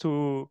corpus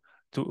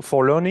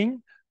for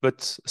learning,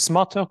 but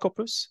smarter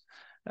corpus,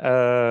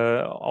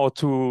 or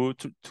to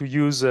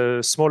use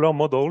a smaller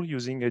model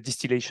using a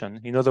distillation.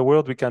 In other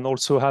words, we can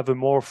also have a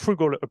more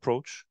frugal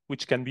approach,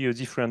 which can be a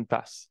different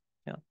path.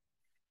 Yeah.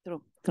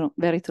 True,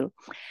 very true.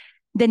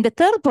 Then the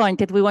third point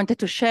that we wanted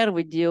to share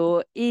with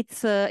you,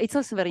 it's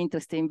also very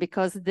interesting,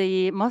 because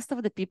most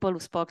of the people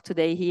who spoke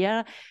today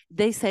here,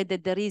 they said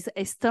that there is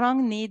a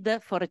strong need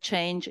for a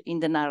change in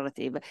the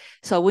narrative.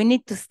 So we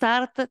need to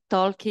start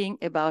talking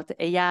about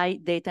AI,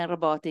 data, and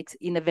robotics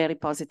in a very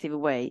positive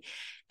way.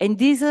 And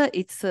this,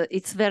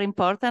 it's very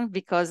important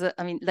because,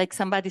 like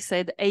somebody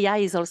said, AI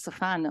is also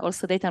fun,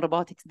 also data and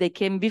robotics, they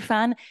can be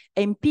fun,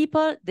 and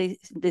people,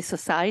 the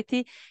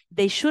society,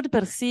 they should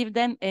perceive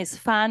them as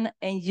fun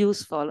and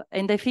useful.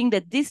 And I think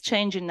that this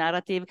change in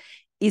narrative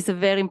is a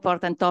very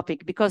important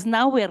topic, because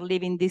now we are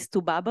living these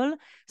two bubbles.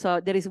 So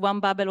there is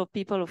one bubble of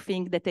people who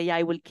think that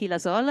AI will kill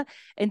us all.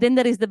 And then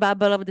there is the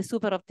bubble of the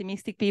super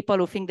optimistic people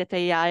who think that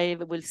AI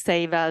will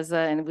save us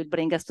and will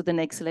bring us to the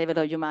next level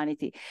of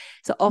humanity.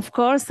 So of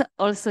course,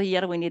 also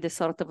here we need a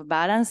sort of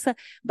balance,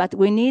 but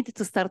we need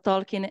to start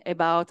talking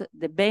about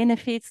the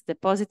benefits, the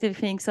positive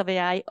things of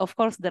AI. Of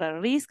course, there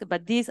are risks,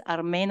 but these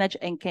are managed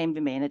and can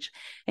be managed.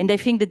 And I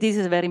think that this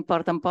is a very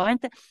important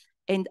point.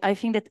 And I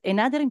think that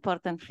another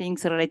important thing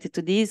related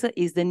to this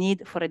is the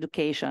need for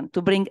education.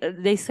 To bring,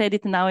 they said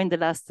it now in the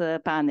last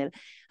panel,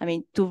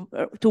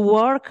 to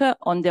work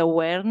on the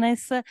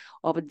awareness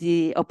of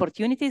the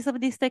opportunities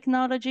of this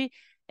technology,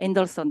 and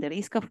also on the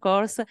risk, of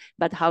course,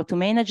 but how to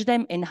manage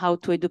them and how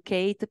to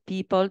educate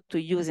people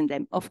to using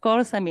them. Of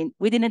course,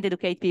 we didn't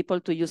educate people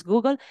to use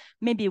Google.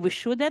 Maybe we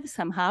should have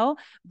somehow,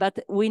 but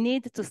we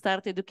need to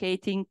start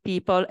educating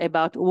people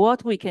about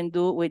what we can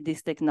do with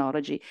this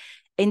technology.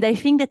 And I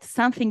think that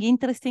something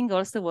interesting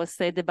also was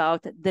said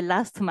about the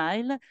last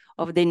mile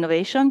of the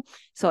innovation.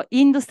 So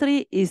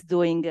industry is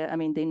doing,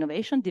 the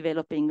innovation,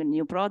 developing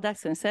new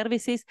products and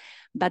services,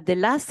 but the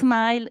last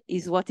mile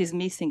is what is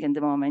missing in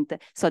the moment.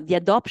 So the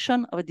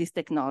adoption of this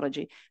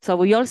technology. So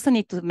we also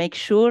need to make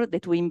sure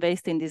that we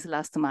invest in this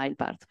last mile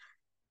part.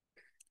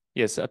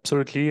 Yes,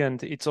 absolutely.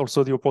 And it's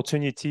also the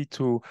opportunity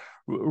to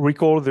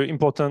recall the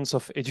importance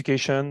of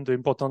education, the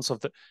importance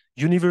of the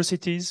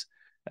universities,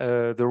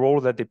 the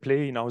role that they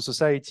play in our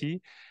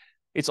society.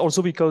 It's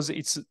also because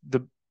it's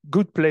the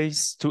good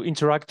place to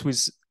interact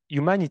with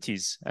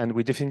humanities, and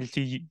we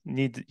definitely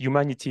need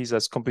humanities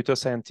as computer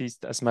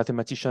scientists, as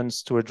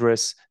mathematicians, to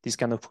address this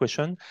kind of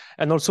question,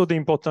 and also the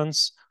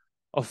importance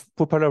of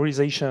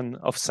popularization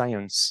of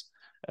science.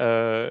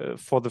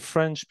 For the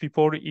French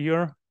people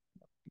here,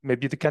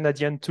 maybe the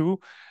Canadian too,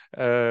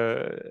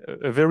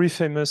 a very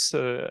famous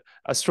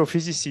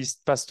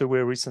astrophysicist passed away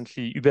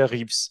recently, Hubert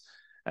Reeves.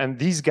 And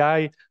this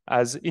guy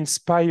has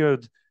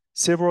inspired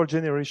several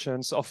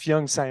generations of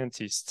young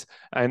scientists.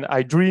 And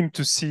I dream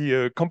to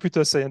see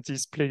computer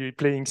scientists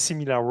playing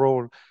similar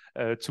role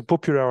to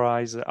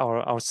popularize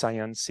our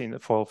science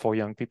for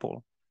young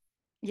people.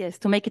 Yes,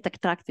 to make it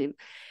attractive.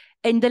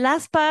 And the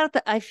last part,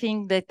 I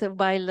think that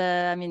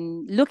while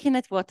looking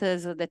at what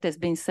that has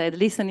been said,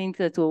 listening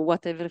to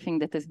everything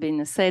that has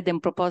been said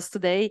and proposed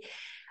today,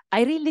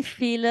 I really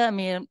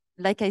feel,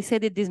 like I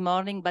said it this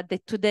morning, but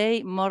that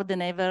today more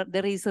than ever,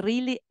 there is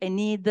really a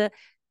need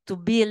to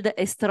build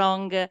a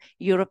strong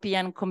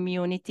European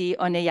community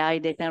on AI,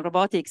 data, and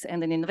robotics,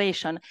 and in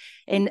innovation.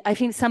 And I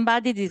think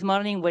somebody this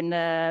morning, when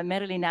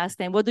Marilyn asked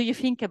them, what do you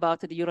think about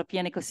the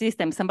European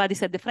ecosystem? Somebody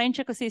said the French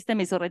ecosystem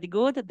is already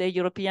good, the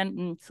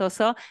European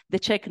so-so, the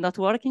Czech not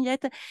working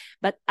yet.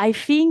 But I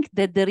think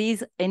that there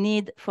is a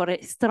need for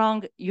a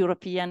strong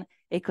European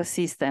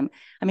ecosystem.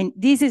 I mean,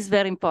 this is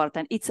very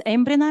important. It's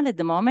embryonal at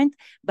the moment,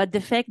 but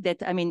the fact that,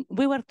 I mean,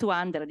 we were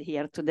 200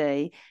 here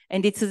today,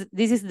 and this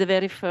is the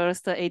very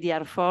first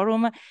ADR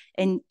forum.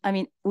 And I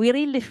mean, we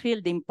really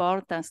feel the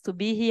importance to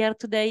be here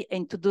today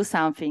and to do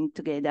something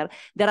together.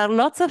 There are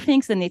lots of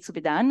things that need to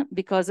be done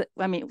because,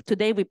 I mean,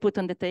 today we put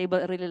on the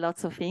table really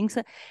lots of things.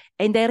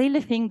 And I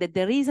really think that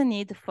there is a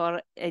need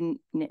for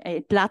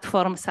a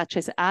platform such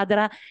as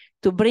Adra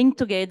to bring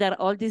together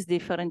all these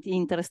different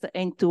interests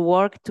and to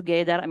work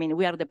together. I mean,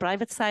 we are the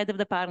private side of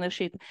the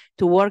partnership,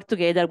 to work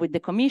together with the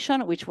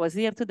Commission, which was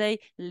here today,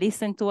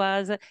 listen to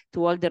us,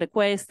 to all the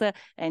requests.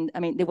 And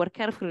I mean, they were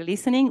carefully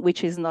listening,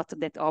 which is not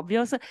that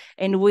obvious.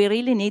 And we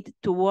really need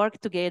to work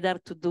together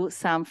to do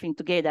something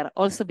together.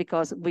 Also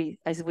because we,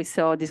 as we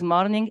saw this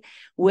morning,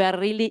 we are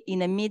really in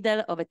the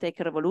middle of a tech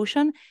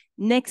revolution.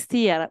 Next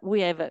year, we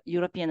have a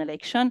European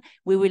election.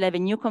 We will have a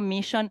new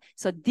Commission.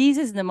 So this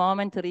is the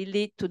moment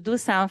really to do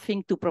something,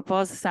 to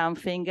propose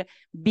something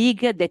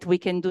big that we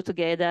can do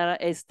together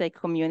as tech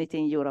community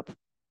in Europe.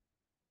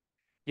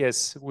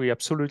 Yes, we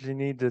absolutely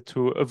need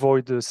to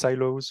avoid the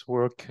silos,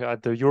 work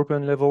at the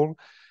European level.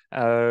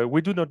 We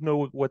do not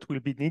know what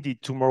will be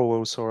needed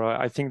tomorrow, so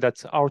I think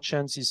that our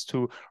chance is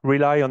to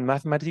rely on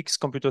mathematics,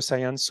 computer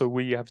science, so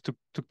we have to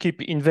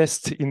keep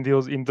invest in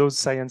those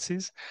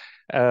sciences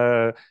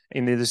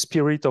in the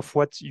spirit of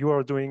what you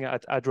are doing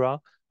at ADRA,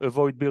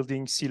 avoid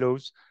building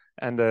silos,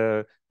 and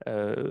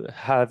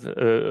have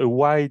a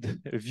wide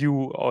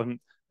view on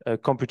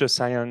computer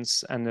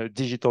science and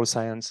digital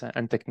science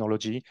and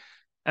technology,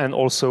 and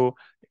also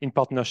in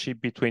partnership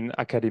between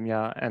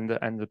academia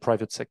and the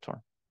private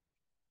sector.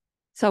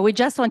 So we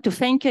just want to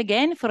thank you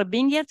again for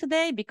being here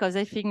today, because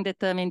I think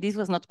that, I mean, this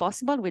was not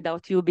possible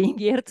without you being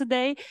here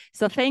today.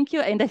 So thank you.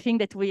 And I think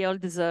that we all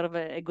deserve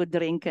a good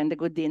drink and a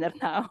good dinner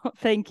now.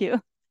 Thank you.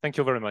 Thank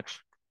you very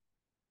much.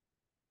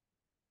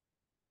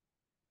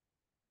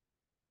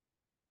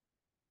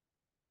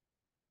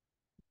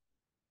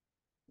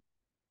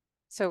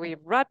 So we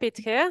wrap it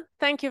here.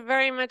 Thank you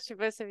very much to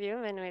both of you,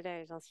 Emanuela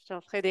and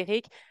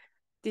Jean-Frédéric.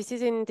 This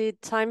is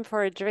indeed time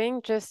for a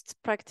drink, just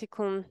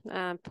practical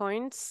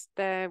points.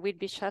 There will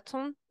be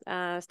Chaton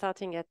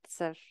starting at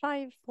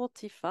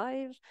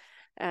 5:45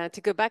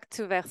 to go back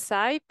to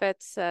Versailles,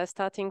 but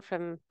starting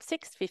from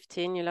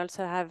 6:15, you'll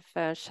also have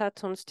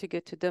Chatons to go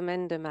to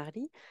Domaine de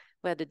Marly,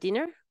 where the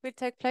dinner will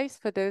take place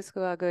for those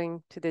who are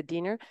going to the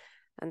dinner.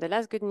 And the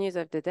last good news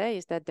of the day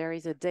is that there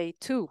is a day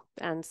 2.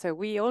 And so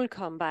we all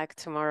come back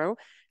tomorrow,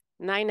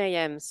 9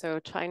 a.m. So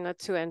try not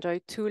to enjoy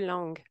too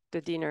long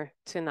the dinner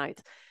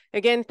tonight.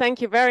 Again,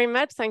 thank you very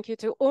much. Thank you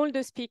to all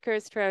the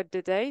speakers throughout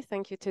the day.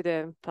 Thank you to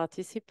the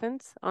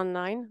participants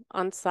online,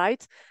 on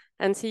site,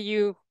 and see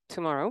you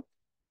tomorrow.